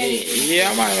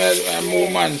 Yeah, man, I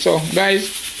move, man. So, guys,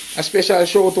 a special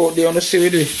shout out there on the see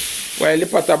with me while the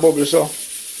pot bubble. So,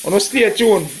 on stay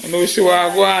tuned, on see what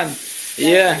I go on.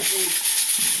 Yeah,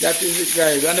 that is it,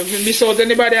 guys. And if you miss out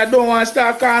anybody, I don't want to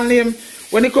start calling him.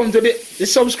 when it comes to the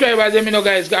subscribers, you know,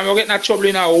 guys, we're getting a trouble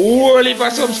in a whole heap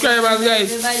of subscribers,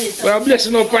 guys. We are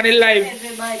blessing up on the live.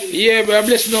 Yeah, we are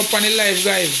blessing up on the live,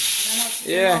 guys.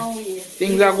 Yeah,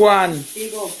 things are going.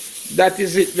 That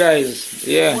is it, guys.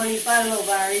 Yeah.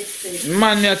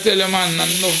 Man, I tell you, man,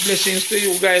 and enough blessings to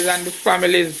you guys and the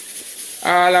families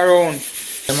all around.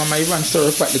 Mama Yvonne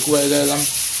sorry for the cool, guys. I'm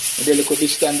a little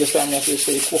distant this time. I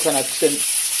say coconut scent.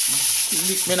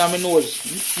 Lick me on my nose.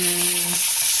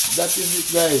 That is it,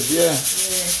 guys. Yeah.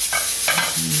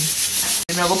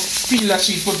 I'm going to peel the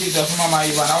sweet potato for Mama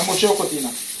Yvonne. How much you cut in?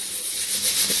 You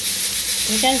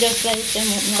can just slice them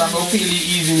up. I'm going to peel it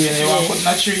easy when you want to cut in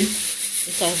a tree.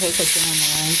 Because I cut in my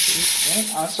hand.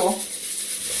 And so?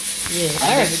 Yeah.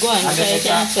 Alright, go on. And then you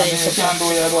can do it after. You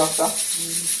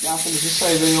can finish the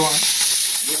size that you want.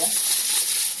 Yeah.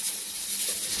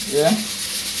 Yeah.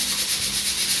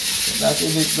 That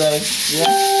is it, guys. Yeah.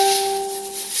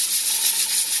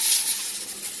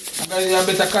 And guys, you have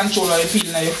better control of your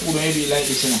peeling of your food when you do it like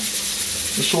this, you know.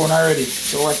 It's shown already.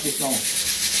 So watch this now.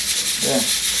 Yeah.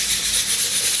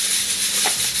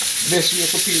 Best way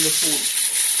to peel the food.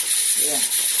 Yeah.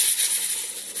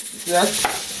 See that?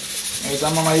 Right,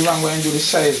 and Mama Yvonne going to do the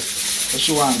size that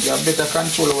she wants. You have better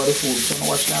control over the food. So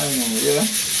watch now, you know. Yeah.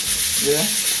 Yeah.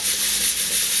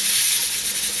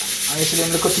 And you see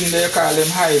them little thing there, you call them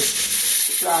hives.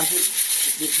 The plant, the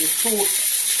fruit,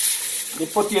 the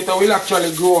potato will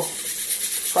actually grow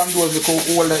from those little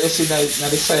holes that you see on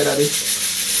the side of the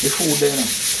food there, you know.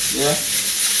 Yeah.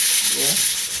 Yeah.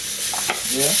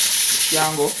 Yeah. It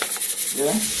can go.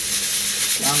 Yeah.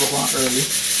 It can go from early.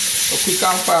 So quick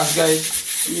and fast, guys.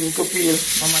 Easy to peel.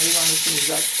 Mama, you want to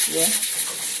finish that? Yeah.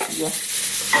 Yeah.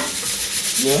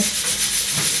 Yeah.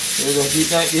 So you just do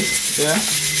it like this. Yeah.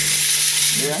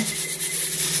 Yeah.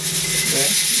 Yeah.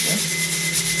 Yeah.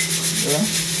 Yeah.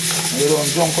 And you don't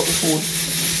junk up the food.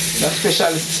 That's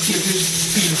special skill to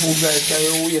peel food, guys, because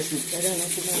you waste it.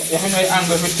 You have no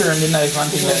angle to turn the knife and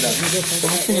things like that. So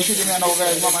we finish with it now,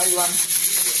 guys. Mama, you want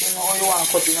how you want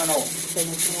to cut it now?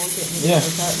 Yeah.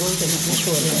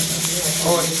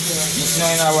 Oh, no,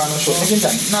 you don't want to show. You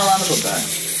don't want to show that.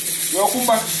 You come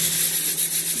back.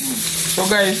 So,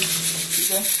 guys,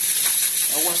 see there?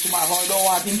 I wash him out. You don't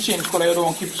want him change color. You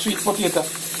don't keep sweet potato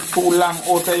too long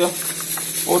out of your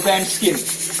skin.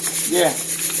 Yeah.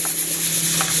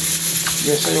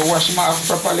 Yeah, so you wash him off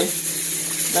properly.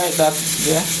 Like that.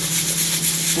 Yeah.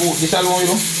 So, this all what you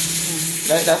do?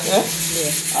 Like that, eh?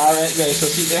 Yeah. Alright, guys, so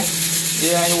see there?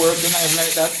 Yeah, you work the knife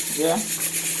like that. Yeah.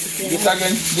 This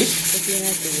again. This?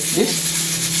 This?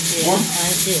 Yeah. Good?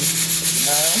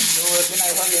 You work the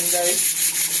knife again, guys.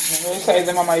 You know the size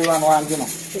the Mama Yvonne wants, you know.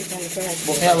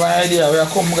 But we have an idea where I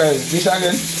come, guys. This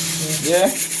again.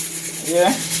 Yeah.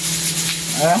 Yeah.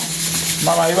 Yeah.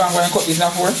 Mama Yvonne going to cut this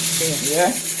now for? Yeah.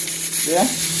 Yeah.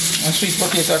 And sweet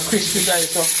potato crispy,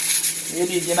 guys. So you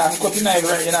did, you know, cut the knife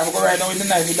right. You know, go right down with the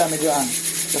knife, you damage your hand.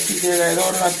 So keep the guys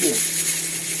out of that here.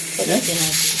 Yeah.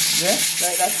 Yeah.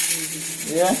 Like that.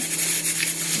 Yeah.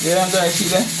 Yeah, guys, see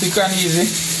that? Quick and easy.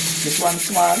 This one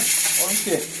small.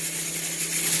 Okay.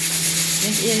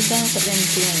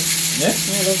 Yeah.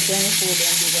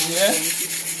 Yeah.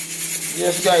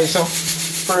 Yes, guys. So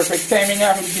perfect timing you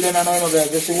have to kill them now, you know, guys.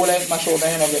 Just see what I mash out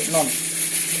and you know get none.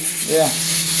 Yeah.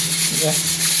 Yeah.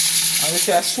 And we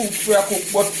say a soup we are cook,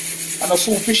 but and a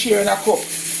soup fish here in a cup.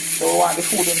 So we want the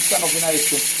food and stand up in ice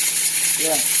too.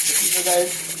 Yeah. So people, guys,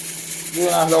 you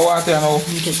don't have the water now.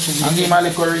 And give my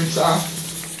little rinse off.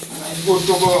 And it's good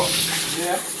to go.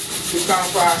 Yeah. You can't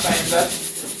fast like that.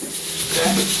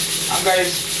 Yeah. And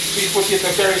guys, sweet potato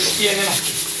carry skin, you know.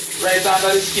 Right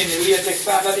under the skin, the latex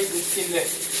under the skin there.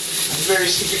 It's very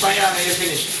sticky for you and you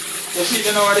finish. So see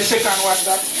you know the second wash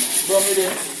that. Done with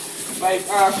it. Like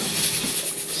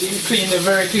see you clean, they're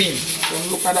very clean. So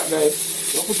look at that, guys.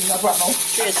 You put in the pot now.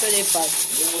 Straight to the pot.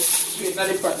 Straight to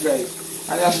the pot, guys.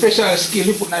 And there's a special skill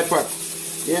you put in the pot.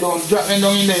 You don't drop them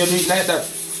down in there, you do it like that.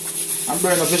 And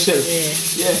burn up yourself.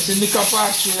 Yeah. Yeah, see the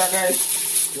pass through that, guys.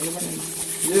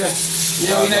 Yeah.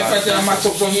 Yeah, we never tell match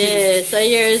up something. Yeah, so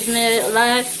here's my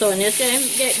last son. You see him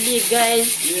get big,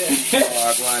 guys? Yeah.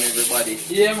 Go on, everybody.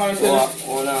 Yeah, man.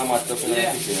 All on match up in the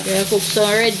kitchen. Yeah, cook some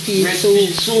red pea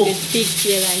soup with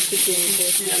pigtail and chicken.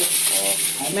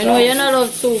 I know you don't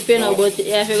love soup, you know, but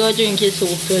you have to go drink your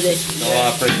soup today. No,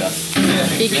 I'm afraid that.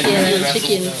 Pigtail and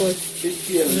chicken first.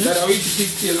 Pigtail. That's how we eat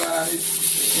pigtail, man.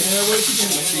 I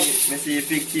see a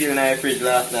pigtail in the fridge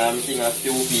last night. I'm thinking of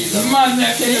stew peas. Man,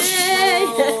 I tell you.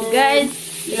 Guys,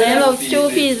 they love stew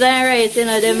peas and rice, you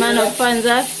know, the man of fans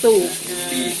of soup.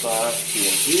 piece for still.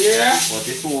 Yeah. But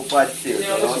the soup hot still,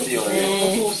 so don't see how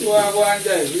it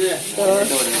is. Yeah. When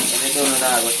you done,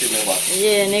 now go see me back.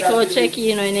 Yeah, and go check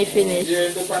in when you finish.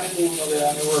 Yeah, the pan is moving over there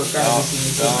and the work. Yeah,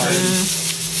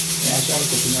 some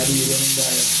cooking I do in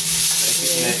there.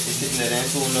 It's sitting there and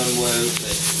soon on well.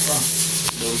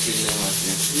 Don't feel them at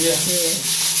you. Yeah.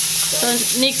 So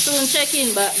Nick soon check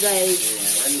in back, guys.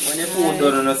 Yeah, when you food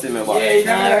done, you see me back.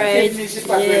 Alright.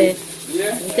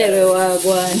 Yeah. Tell you what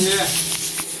go on. Yeah.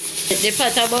 The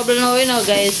pot a bubble now, you know,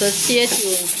 guys, so stay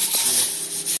tuned.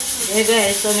 Yeah,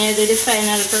 guys, so I do the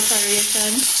final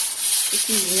preparation to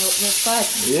season up my pot.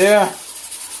 Yeah.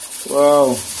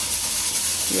 Wow.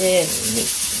 Yeah.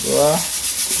 Wow.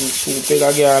 Two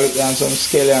pega garlic and some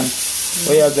scallion.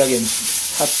 What you have again?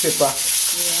 Hot pepper.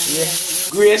 Yeah.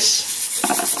 Grace.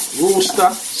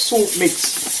 Rooster. Soup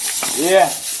mix. Yeah.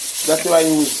 That's what I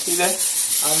use. See that?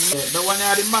 And the one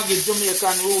here, the Maggi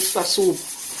Jamaican rooster soup.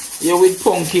 Yeah, with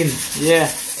pumpkin. Yeah.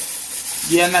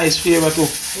 Yeah, nice flavor too.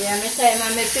 Yeah, my time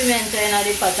and my pimento in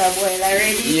the pot a boil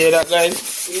already. Yeah, that guys.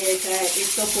 Yeah,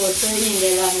 it's supposed to in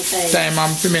the long time. Time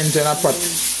and pimento in a pot.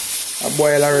 A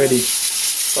boil already.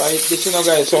 So I eat this, you know,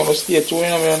 guys. So I'm going to stay tuned. You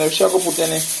know, if she can put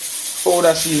any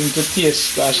powder season to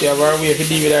taste, because she have her way to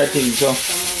deal with her thing. So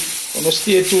I'm going to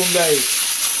stay tuned, guys.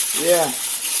 Yeah.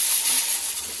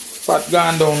 Pot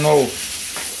gone down now.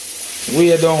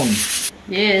 Way down.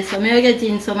 Yeah, so I'm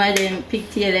getting some of them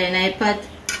pigtail in the pot.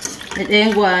 Let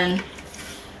them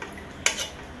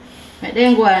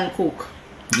go and cook.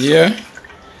 Yeah.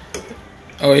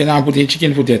 Oh, you're not putting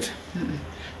chicken foot yet?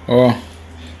 Oh,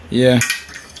 yeah.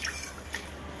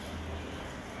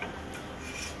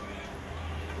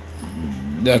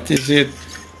 That is it.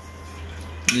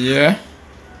 Yeah.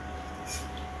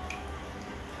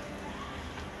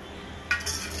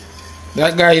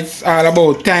 That guy, it's all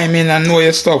about timing and know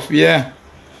your stuff. Yeah.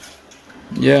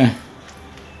 Yeah.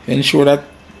 Ensure that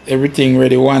everything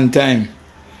ready one time.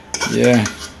 Yeah.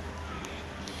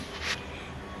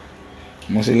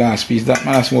 Must the last piece. That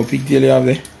man has small pigtail you have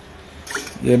there.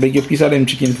 Yeah, big a piece of them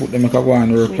chicken foot them I can go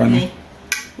and work on it.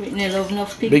 Whitney love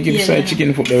enough pigtail. Big a piece of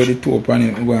chicken foot there with the top on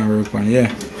it, go and work on.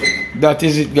 Yeah. That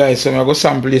is it, guys. So I'm going to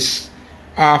sample this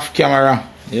off camera.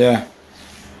 Yeah.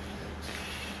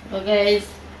 So guys,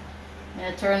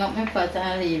 I turn up my pot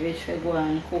and leave it to go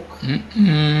and cook.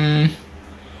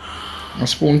 A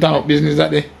spoon turn up business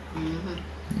that day.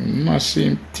 Must see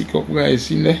him tick up, guys,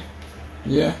 in there.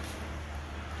 Yeah.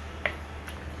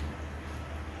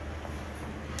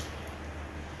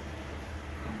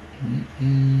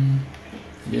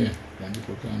 Yeah.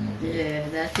 Yeah,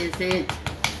 that is it.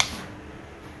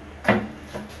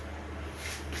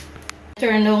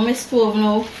 Turn down my stove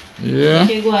now. Yeah.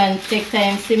 Okay, go and take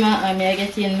time simmer and I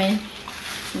get in my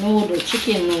noodle,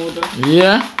 chicken noodle.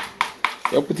 Yeah.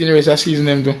 You put in the rest of season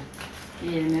them too.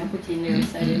 Yeah, I put in the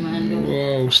rest of them and do.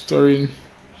 Wow, stirring.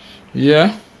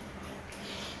 Yeah.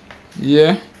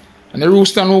 Yeah. And the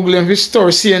rooster noodle them, we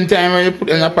stir same time when you put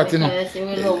in the pot, you know.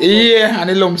 Yeah, and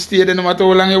the lump stay there no matter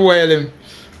how long you boil them.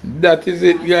 That is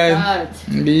it, guys.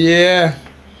 Yeah.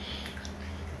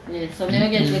 Yeah, so I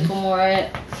get a little more. I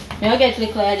get a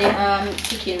little of the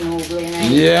chicken noodle in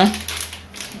it. Yeah.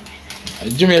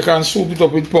 Jamaican soup it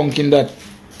up with pumpkin that.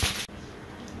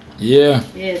 Yeah.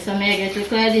 Yeah, so I get a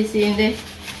little of this in there.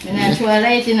 I'm not sure I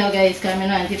like it now, guys, because I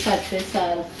want the pot for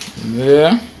salt.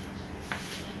 Yeah.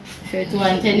 If you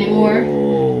want any more,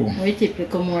 we tip a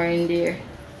little more in there.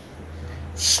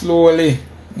 Slowly.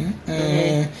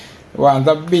 Want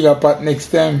a bigger pot next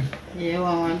time. Yeah, I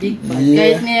want one big pot.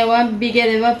 Yeah. Guys, I want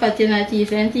bigger pot in a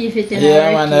teeth and teeth it in a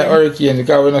yeah, man, a hurricane.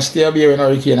 Because we don't stay up here when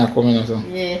hurricane are coming. So.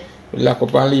 Yeah. We lock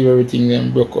up and leave everything,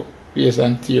 then broke up. Piece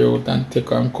and tear out and take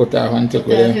and cut off and take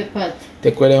where them.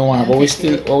 Take where they want. But we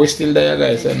still there,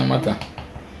 guys, so no matter.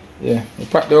 Yeah. The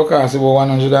pot they will cost about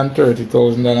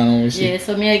 $130,000 now, we see. Yeah,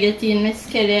 so I get in my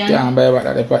scallion. Can't buy back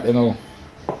that the pot, you know.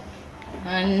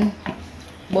 And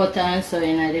butter and so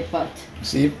in the pot.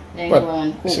 See, but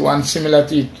it's one similar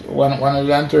to it,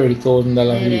 $130,000.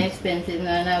 Very expensive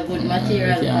and a good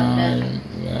material pot that.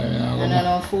 And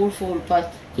a full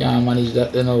pot. Can't manage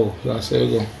that, you know. That's how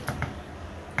you go.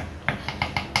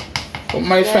 But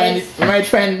might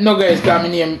find no guys got my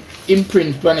name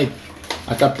imprint on it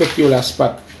at a peculiar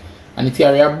spot. And it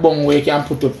carry a bung where you can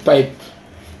put a pipe.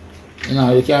 You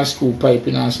know, you can screw pipe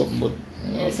in or something, but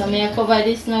yeah, so I cover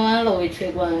this now and allow it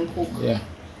to go and cook. Yeah.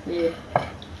 Yeah.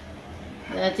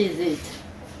 That is it.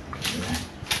 Yeah.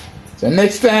 So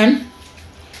next time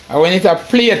I want it a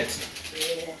plate.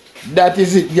 Yeah. That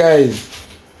is it, guys.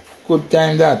 Good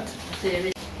time that.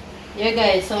 Yeah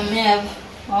guys, so I have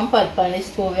one pot on the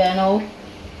stove here now.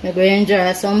 I'm going to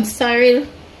enjoy some sorrel,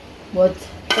 but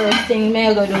First thing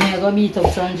me go do, me go beat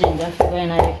up some ginger for going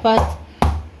in the pot.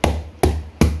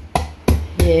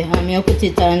 Yeah, and me put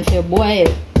it on for boil.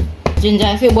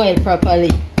 Ginger for boil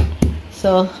properly.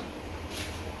 So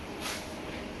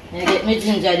I get my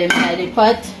ginger them in the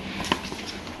pot.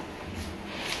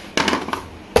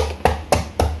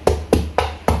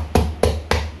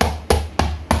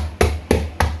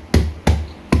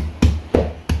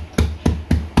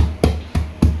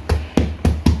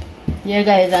 Yeah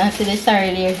guys, and see the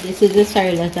sorrel here. This is the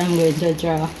sorrel that I'm going to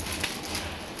draw.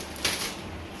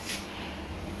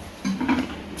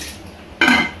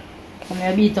 I'm going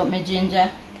to beat up my ginger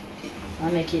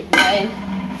and make it boil.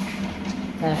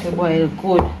 That will boil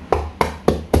good.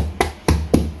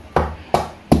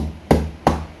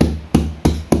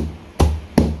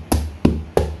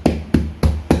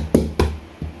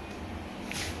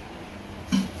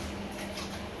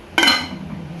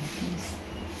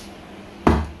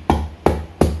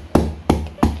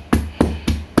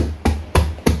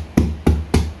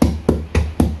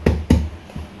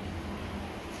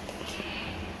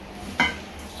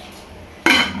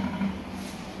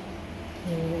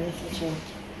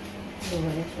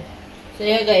 So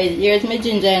yeah guys, here's my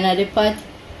ginger in the pot.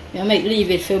 You make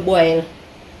leave it for boil.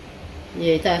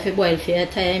 Yeah, it have to boil for a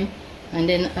time. And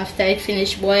then after it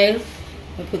finish boil,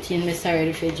 I put in my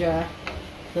sorrel for draw.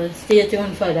 So stay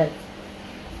tuned for that.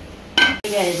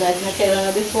 Hey guys, as I tell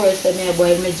you before, so I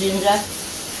boil my ginger.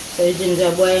 So the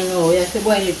ginger boil now. You have to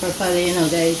boil it properly, you know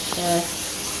guys.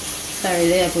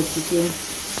 Sorrel I put it in.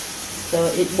 So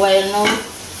it boil now.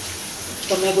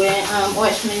 So I'm going to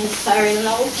wash my sorrel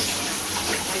now.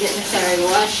 I get my sorrel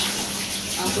wash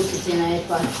and put it in a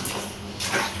pot.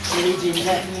 And the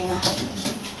ginger in now.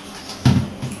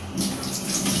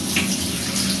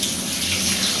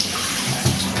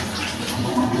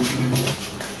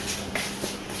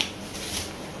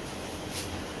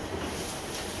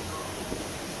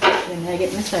 Then I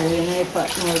get my sorrel in a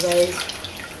pot now guys.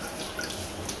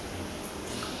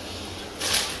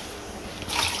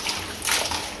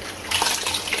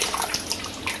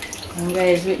 And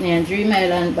guys, Whitney and Dream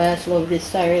Island Bass love this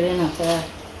sorrel, you know,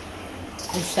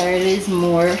 this sorrel is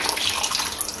more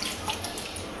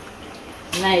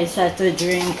nicer to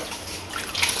drink.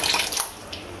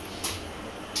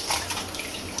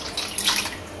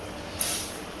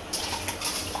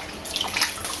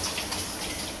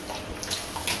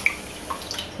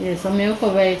 Yeah, so I'm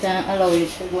cover it and allow it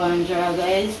to go and draw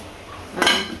guys.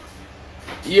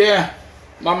 Yeah,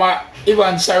 Mama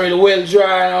Yvonne sorrel well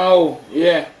dry now.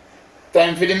 Yeah.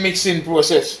 Time for the mixing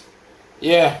process.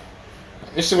 Yeah.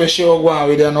 This is where she will go on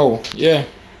with her now. Yeah.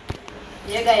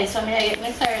 Yeah guys, so I'm going to get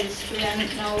my sorrel strain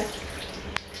it now. And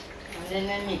then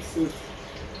I mix it.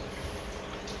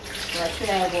 That's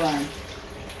where I go on.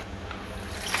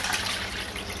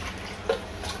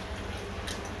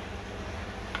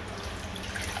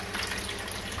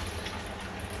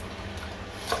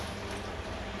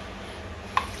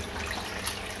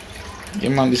 Yeah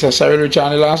man, this is a sorrel rich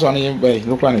on the last one you buy.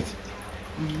 Look on it.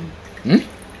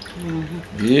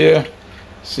 Yeah.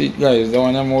 See guys, the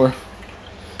one is more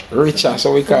richer,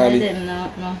 so we call it.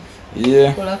 No.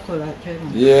 Yeah. Color.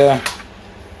 Yeah.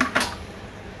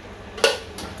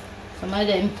 Some of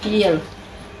them peel.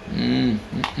 You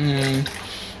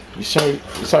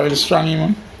sorry strong,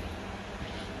 man.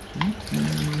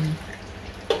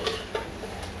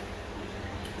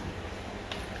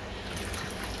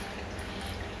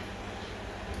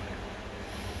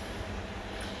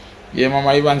 Yeah,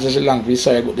 Mama Yvonne says she long for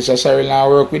sorrel, but this is sorrel now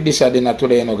work with this dinner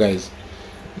today, you know, guys.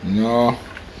 No,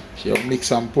 she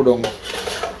mix and put on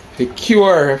the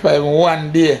cure for even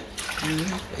one day.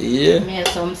 Yeah. Me have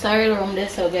some sorrel rum there,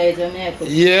 so guys, when me put.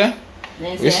 Yeah.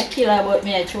 Then say I kill her, but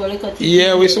me actually cut it.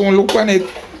 Yeah, we soon look on it.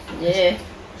 Yeah.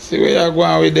 See where you're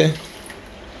going with it.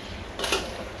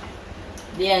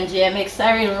 D&G make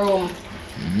sorrel rum.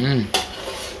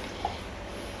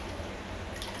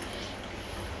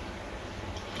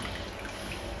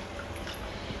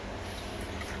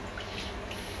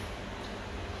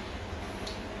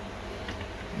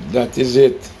 That is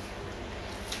it.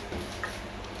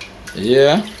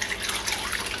 Yeah.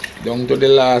 Down to the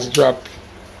last drop.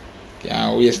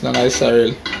 Can't waste none of the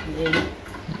sorrel. Yeah.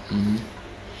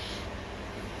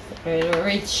 Sorrel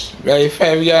rich. Guy,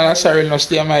 5 gallons of sorrel no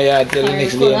stay in my yard till the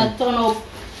next day. Turn up.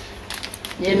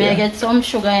 Yeah, may get some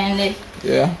sugar in there.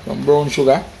 Yeah, some brown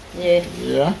sugar. Yeah.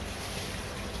 Yeah.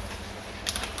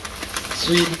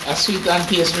 Sweet and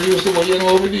taste we used to, but you know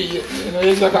what we do, you know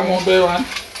exactly amount by one.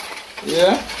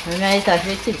 Yeah? We might have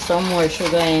to tip some more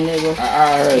sugar in there.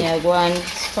 Alright. Yeah, go and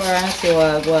stir and see what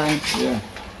I go on. Yeah.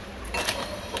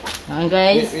 And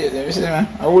guys, Wait, let me see, man.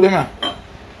 How old am I?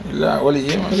 What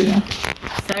is it, man?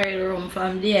 sorrel rum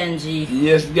from D&G.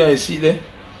 Yes, guys, see there?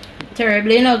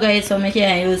 Terribly, you know, guys, so I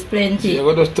can use plenty. Yeah,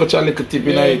 we just touch a little tip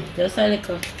in it. Just a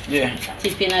little. Yeah.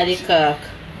 Tip in the cork.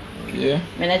 Yeah.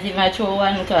 I'm not even throw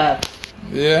one cork.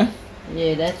 Yeah.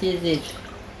 Yeah, that is it.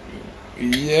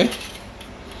 Yeah.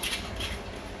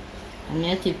 And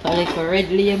you tip a little red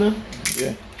label.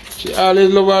 Yeah. She always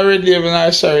love a red label in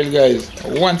her sorrel, guys.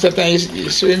 Once a time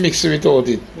you mix it without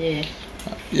it. Yeah.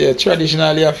 Yeah,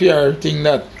 traditionally a fair thing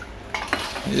that.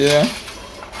 Yeah.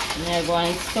 And I go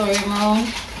and store him out.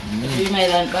 3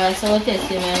 mile and pass out test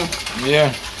him, you know.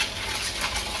 Yeah.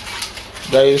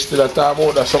 Guys still a talk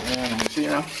about that something, you know. See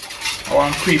now? I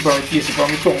want to creep on the taste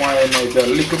from my tongue right now, a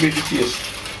little bit of taste.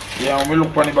 Yeah, when I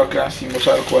look on the back and see much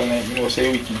alcohol in it, you know,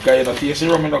 say wicked. Because you don't taste the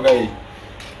rum, you know, guys.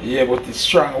 Yeah, but it's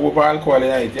strong over alcohol in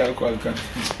it, the alcohol content.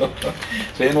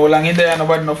 So you know, long in there,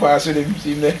 nobody no fast with him,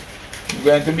 see him there. You're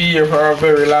going to be here for a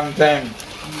very long time.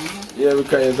 Yeah,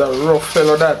 because it's a rough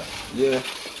fellow that. Yeah.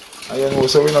 And you know,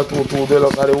 so we're not too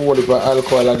developed at the whole heap of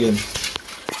alcohol again.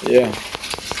 Yeah.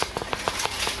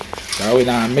 So we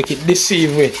now make it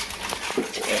deceive we.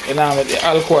 You know, make the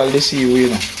alcohol deceive we, you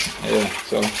know. Yeah,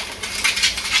 so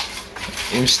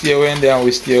him stay away there and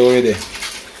we stay away there.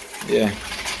 Yeah.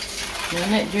 You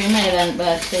make 3 mile and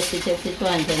pass test it if it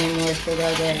want any more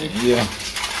sugar, guys. Yeah.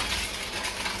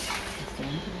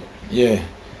 Yeah.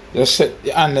 Just set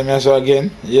the hand them as well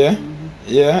again. Yeah.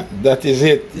 Yeah, that is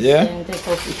it. Yeah.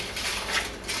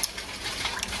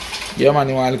 Yeah, man,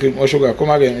 you want a little more sugar? Come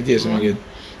again, it taste them again.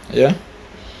 Yeah?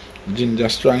 Ginger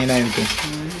strong in him too.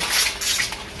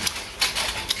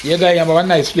 Yeah, guys, you have a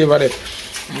nice flavor there.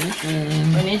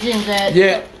 When you ginger,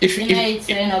 yeah, if you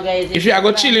are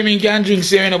going to chill him, you can drink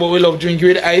same, you know, but we love drinking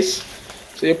with ice.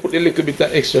 So you put a little bit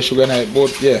of extra sugar in it,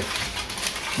 but yeah.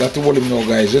 That's what him know,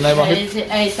 guys. You never hit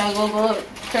the ice and go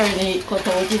turn it, cut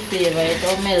out the flavor, it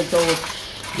will melt out.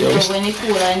 Yeah, so when you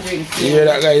cool and drink. Yeah,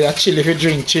 that guy, that chill if you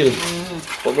drink, chill.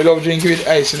 But we love drinking with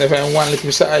ice, and if I want little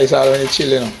bit of ice all when you chill,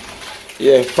 you know.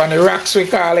 Yeah, from the rocks we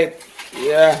call it.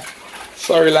 Yeah,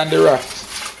 sorrel on the rocks.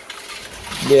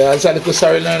 Yeah, it's a little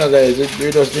sorrel, you know, guys.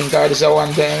 We just drink all this at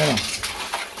one time, you know.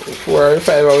 4 or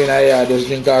 5 hours in a year, just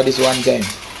drink all this one time.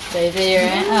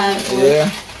 Yeah.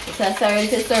 It's a sorrel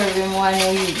to serve him 1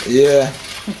 week. Yeah.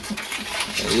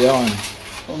 Yeah, man.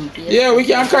 Yeah, we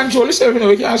can control ourselves, you know.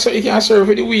 We can serve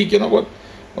for the week, you know, but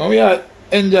when we are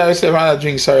enjoy ourselves and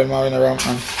drink sorrel, man, in around,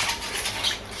 man.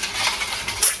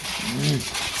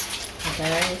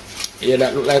 Yeah,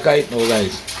 that look like I eat now,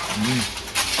 guys.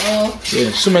 Oh.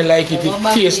 Yeah, smell like it, it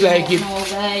tastes like it.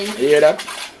 You hear that?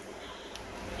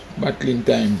 Battling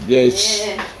time. Yeah,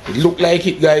 it look like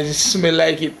it, guys. It smell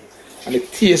like it. And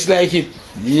it tastes like it.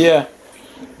 Yeah,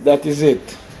 that is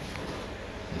it.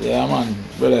 Yeah, man.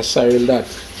 Brother sorrel that.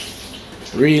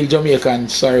 Real Jamaican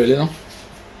sorrel, you know?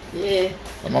 Yeah.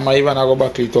 Mama Yvonne I go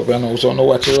backle it up, you know, so I know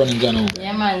what you're running now.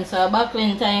 Yeah, man. So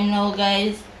backling time now,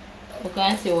 guys. You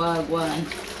can see what I want.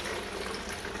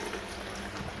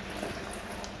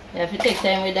 You have to take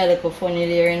time with that little funny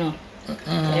there, you know.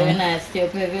 You will not stay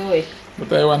up every way.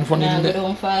 But I want funny in there. Go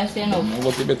down fast, you know.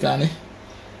 But you better, honey.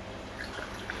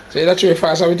 So that's way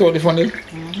faster without the funnel?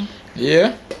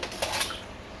 Yeah?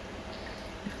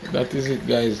 That is it,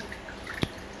 guys.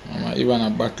 Mama Yvonne a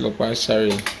battle up our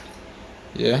sorrel.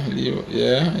 Yeah, leave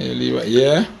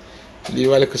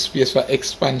a little space for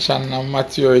expansion and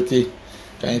maturity.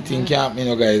 Kind of thing can happen, you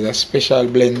know, guys. A special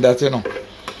blend that, you know.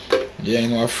 Yeah, you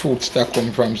know, a fruits that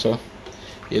come from, so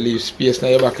you leave space now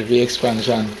your back for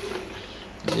expansion.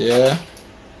 Yeah.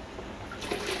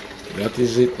 That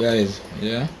is it, guys.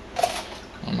 Yeah.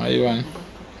 Mama Yvonne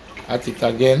at it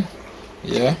again.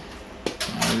 Yeah.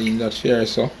 I'll lean that here,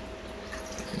 so.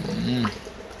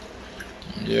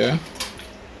 Yeah.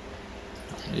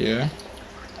 Yeah.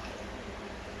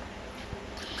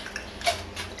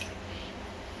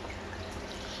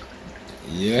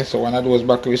 Yeah, so one of those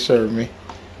back will serve me.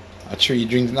 A 3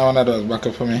 drinks now, one of those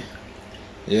back for me.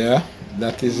 Yeah,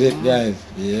 that is it, guys.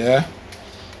 Yeah.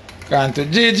 Can't to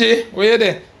Gigi, where you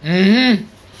there?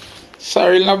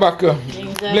 Sorry, no back.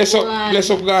 Bless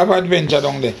up God for adventure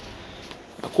down there.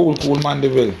 A cool man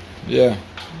devil. Yeah.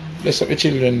 Bless up the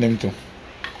children them too.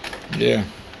 Yeah.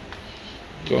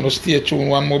 So you stay tuned,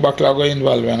 one more backlog go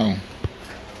involved now.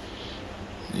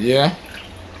 Yeah.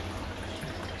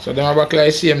 So them are back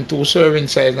like same 2 serving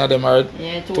size, now them are 2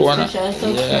 special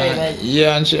subscribers.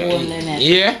 Yeah, and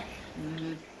yeah.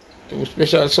 2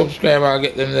 special subscribers, I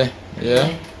get them there.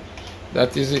 Yeah.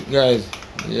 That is it, guys.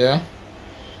 Yeah.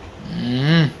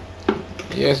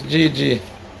 Yes, GG.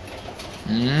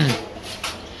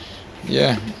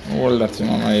 Yeah, all that to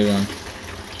Mama Yvonne.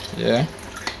 Yeah.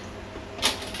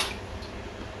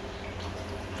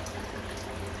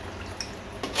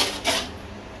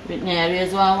 Whitney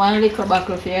always want one little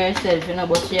buckle for herself, you know,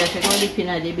 but she has to go dip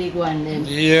in the big one then.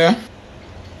 Yeah.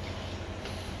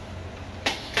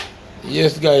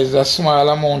 Yes, guys, a small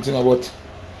amount, you know, but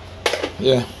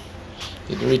yeah,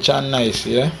 it's rich and nice,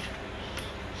 yeah.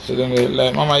 So then,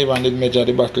 like Mama Yvonne did measure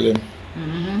the bottle, them.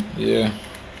 Yeah.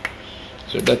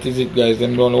 So that is it, guys.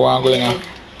 Them don't want to go in a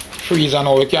freezer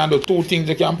now. You can do two things.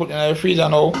 You can put in a freezer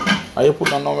now, or you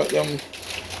put on now, make them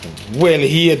well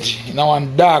aged in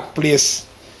one dark place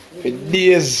for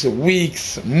days,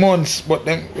 weeks, months. But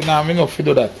then we don't have enough to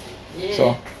do that. Yeah.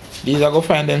 So these are going to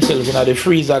find themselves in the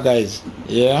freezer, guys.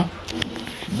 Yeah.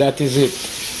 That is it.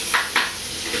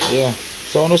 Yeah.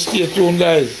 So now stay tuned,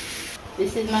 guys.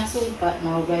 This is my soup pot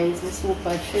now, guys. The soup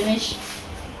pot finished.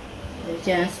 You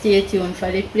can stay tuned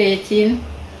for the plating.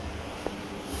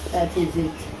 That is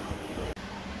it.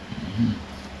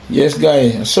 Yes,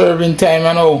 guys. Serving time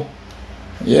now.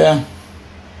 Yeah.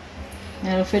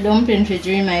 I love a dumpling for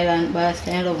Dream Island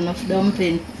basket. I love enough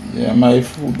dumpling. Yeah, my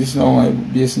food. This is now my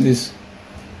business.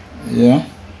 Yeah.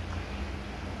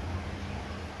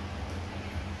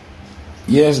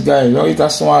 Yes, guys. Now eat a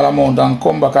small amount and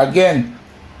come back again.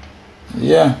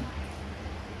 Yeah.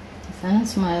 It's not a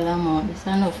small amount. It's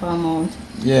enough amount.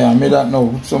 Yeah, I made that now.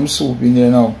 Put some soup in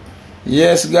there now.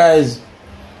 Yes, guys.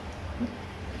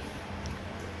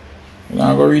 We're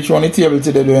going to reach on the table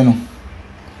today, do you know?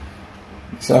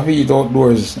 So if you eat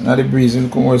outdoors, now the breeze will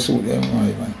come with soup there.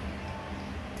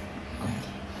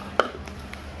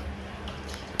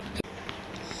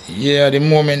 Yeah, the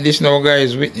moment this now,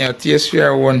 guys, Whitney, I taste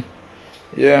your one.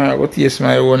 Yeah, I go taste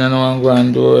my one and now I'm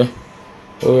going to do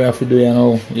what we have to do here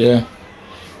now. Yeah.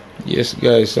 Yes,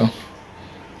 guys, so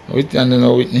Whitney and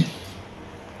then Whitney.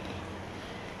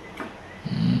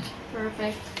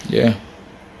 Perfect. Yeah.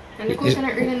 And the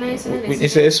coconut really nice, isn't it? Whitney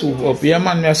says soup up. Yeah,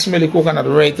 man, I smell the coconut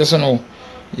right so now.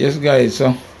 Yes, guys,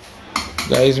 so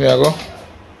guys, me I go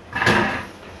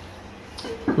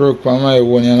work for my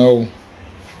one, you know.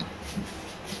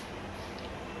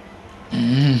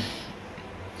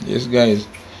 Yes, guys.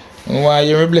 Why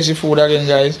you bless the food again,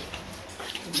 guys?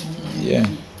 Yeah.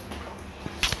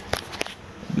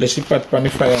 Bless the pot on the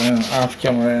fire and off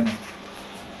camera.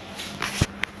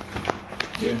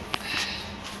 Yeah.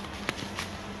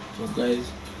 So, guys,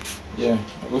 yeah,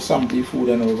 I got some the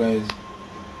food now, guys.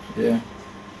 Yeah.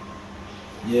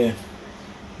 Yeah.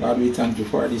 Lord, we thank you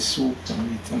for this soup and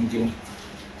we thank you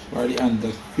for the hand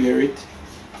that fear it.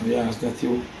 And we ask that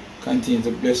you continue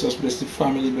to bless us, bless the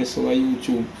family, bless our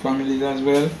YouTube families as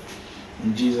well.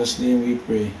 In Jesus' name we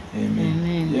pray. Amen.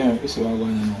 Amen. Yeah, that's what I'm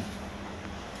going to know.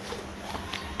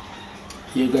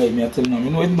 Yeah, guys, me I tell you now, I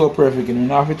know it's not perfect,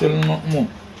 and I don't have to tell you nothing more.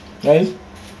 Guys?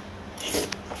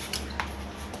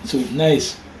 So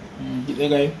nice. Get that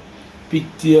guy.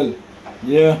 Pigtail.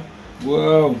 Yeah.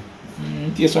 Wow.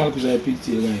 Taste one because I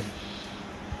pigtail, guy.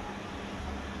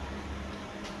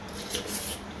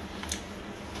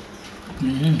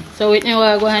 So Whitney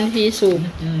will go and feed soup.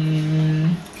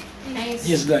 Nice.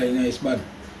 Yes, guys, nice, bad.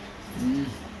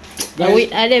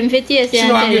 Guys, I them fit taste and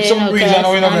tell get some breeze and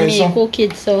you guys, me cook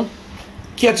it so.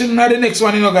 Catch you in the next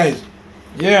one, guys.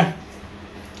 Yeah.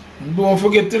 And don't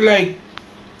forget to like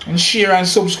and share and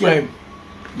subscribe.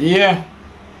 Yeah.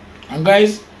 And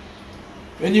guys,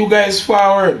 when you guys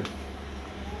forward,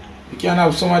 you can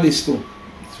have some of this too.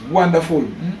 It's wonderful.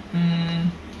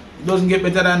 It doesn't get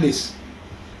better than this.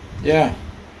 Yeah,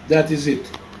 that is it.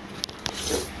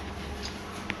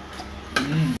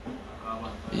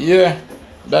 Yeah,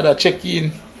 that I check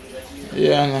in.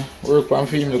 Yeah, and work on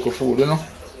film look food, you know.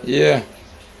 Yeah,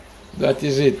 that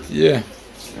is it. Yeah.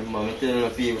 Remember, I'm telling the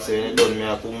people, so when you done,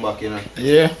 I come back, you know.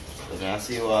 Yeah. So I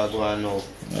see what I go on now.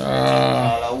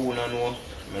 All I want to know,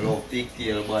 I love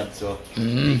pigtail bad, so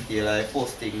pigtail is the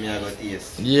first thing I got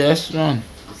taste. Yes, man.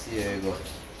 You see how you go.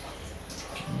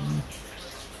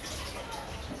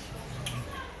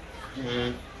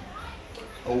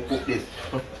 How you cook this?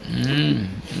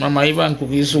 Mama Yvonne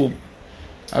cooking soup.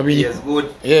 I mean, Yes,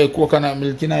 good. yeah, coconut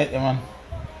milk tonight, man.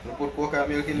 You put coconut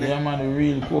milk in there? Yeah, man, the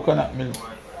real coconut milk.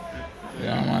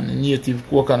 Yeah, man, the native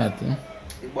coconut. You know?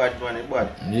 It's bad, man, it's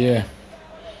bad. Yeah.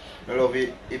 I love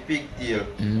it, a pigtail.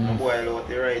 I boil out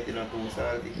the right, you know, too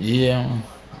salty. Yeah, man.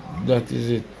 That is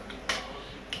it.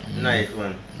 Nice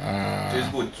one. It's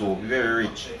good soup, very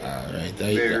rich. Alright,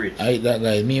 Very rich. I eat that,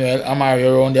 guys. Meanwhile, I'm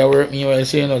around there work, meanwhile,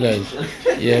 saying, you know, guys.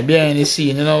 Yeah, behind the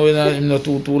scene, you know, we're not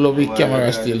too love with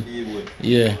camera still.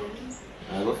 Yeah.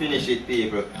 I go finish it,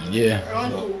 people. Yeah.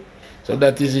 So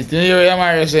that is it. You know,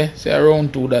 Amari say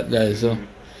around 2 that, guys. So,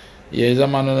 yeah, he's a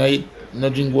man who eat, no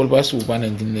drink gold for soup and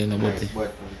anything there, nobody.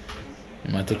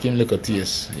 You might take him like a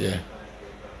taste, yeah.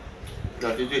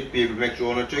 That is it, people. Make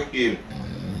sure you check in.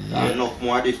 And enough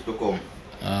more of this to come.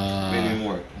 Many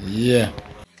more. Yeah.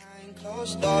 Behind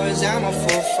closed doors, I'm a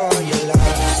fool for your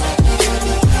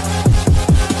love.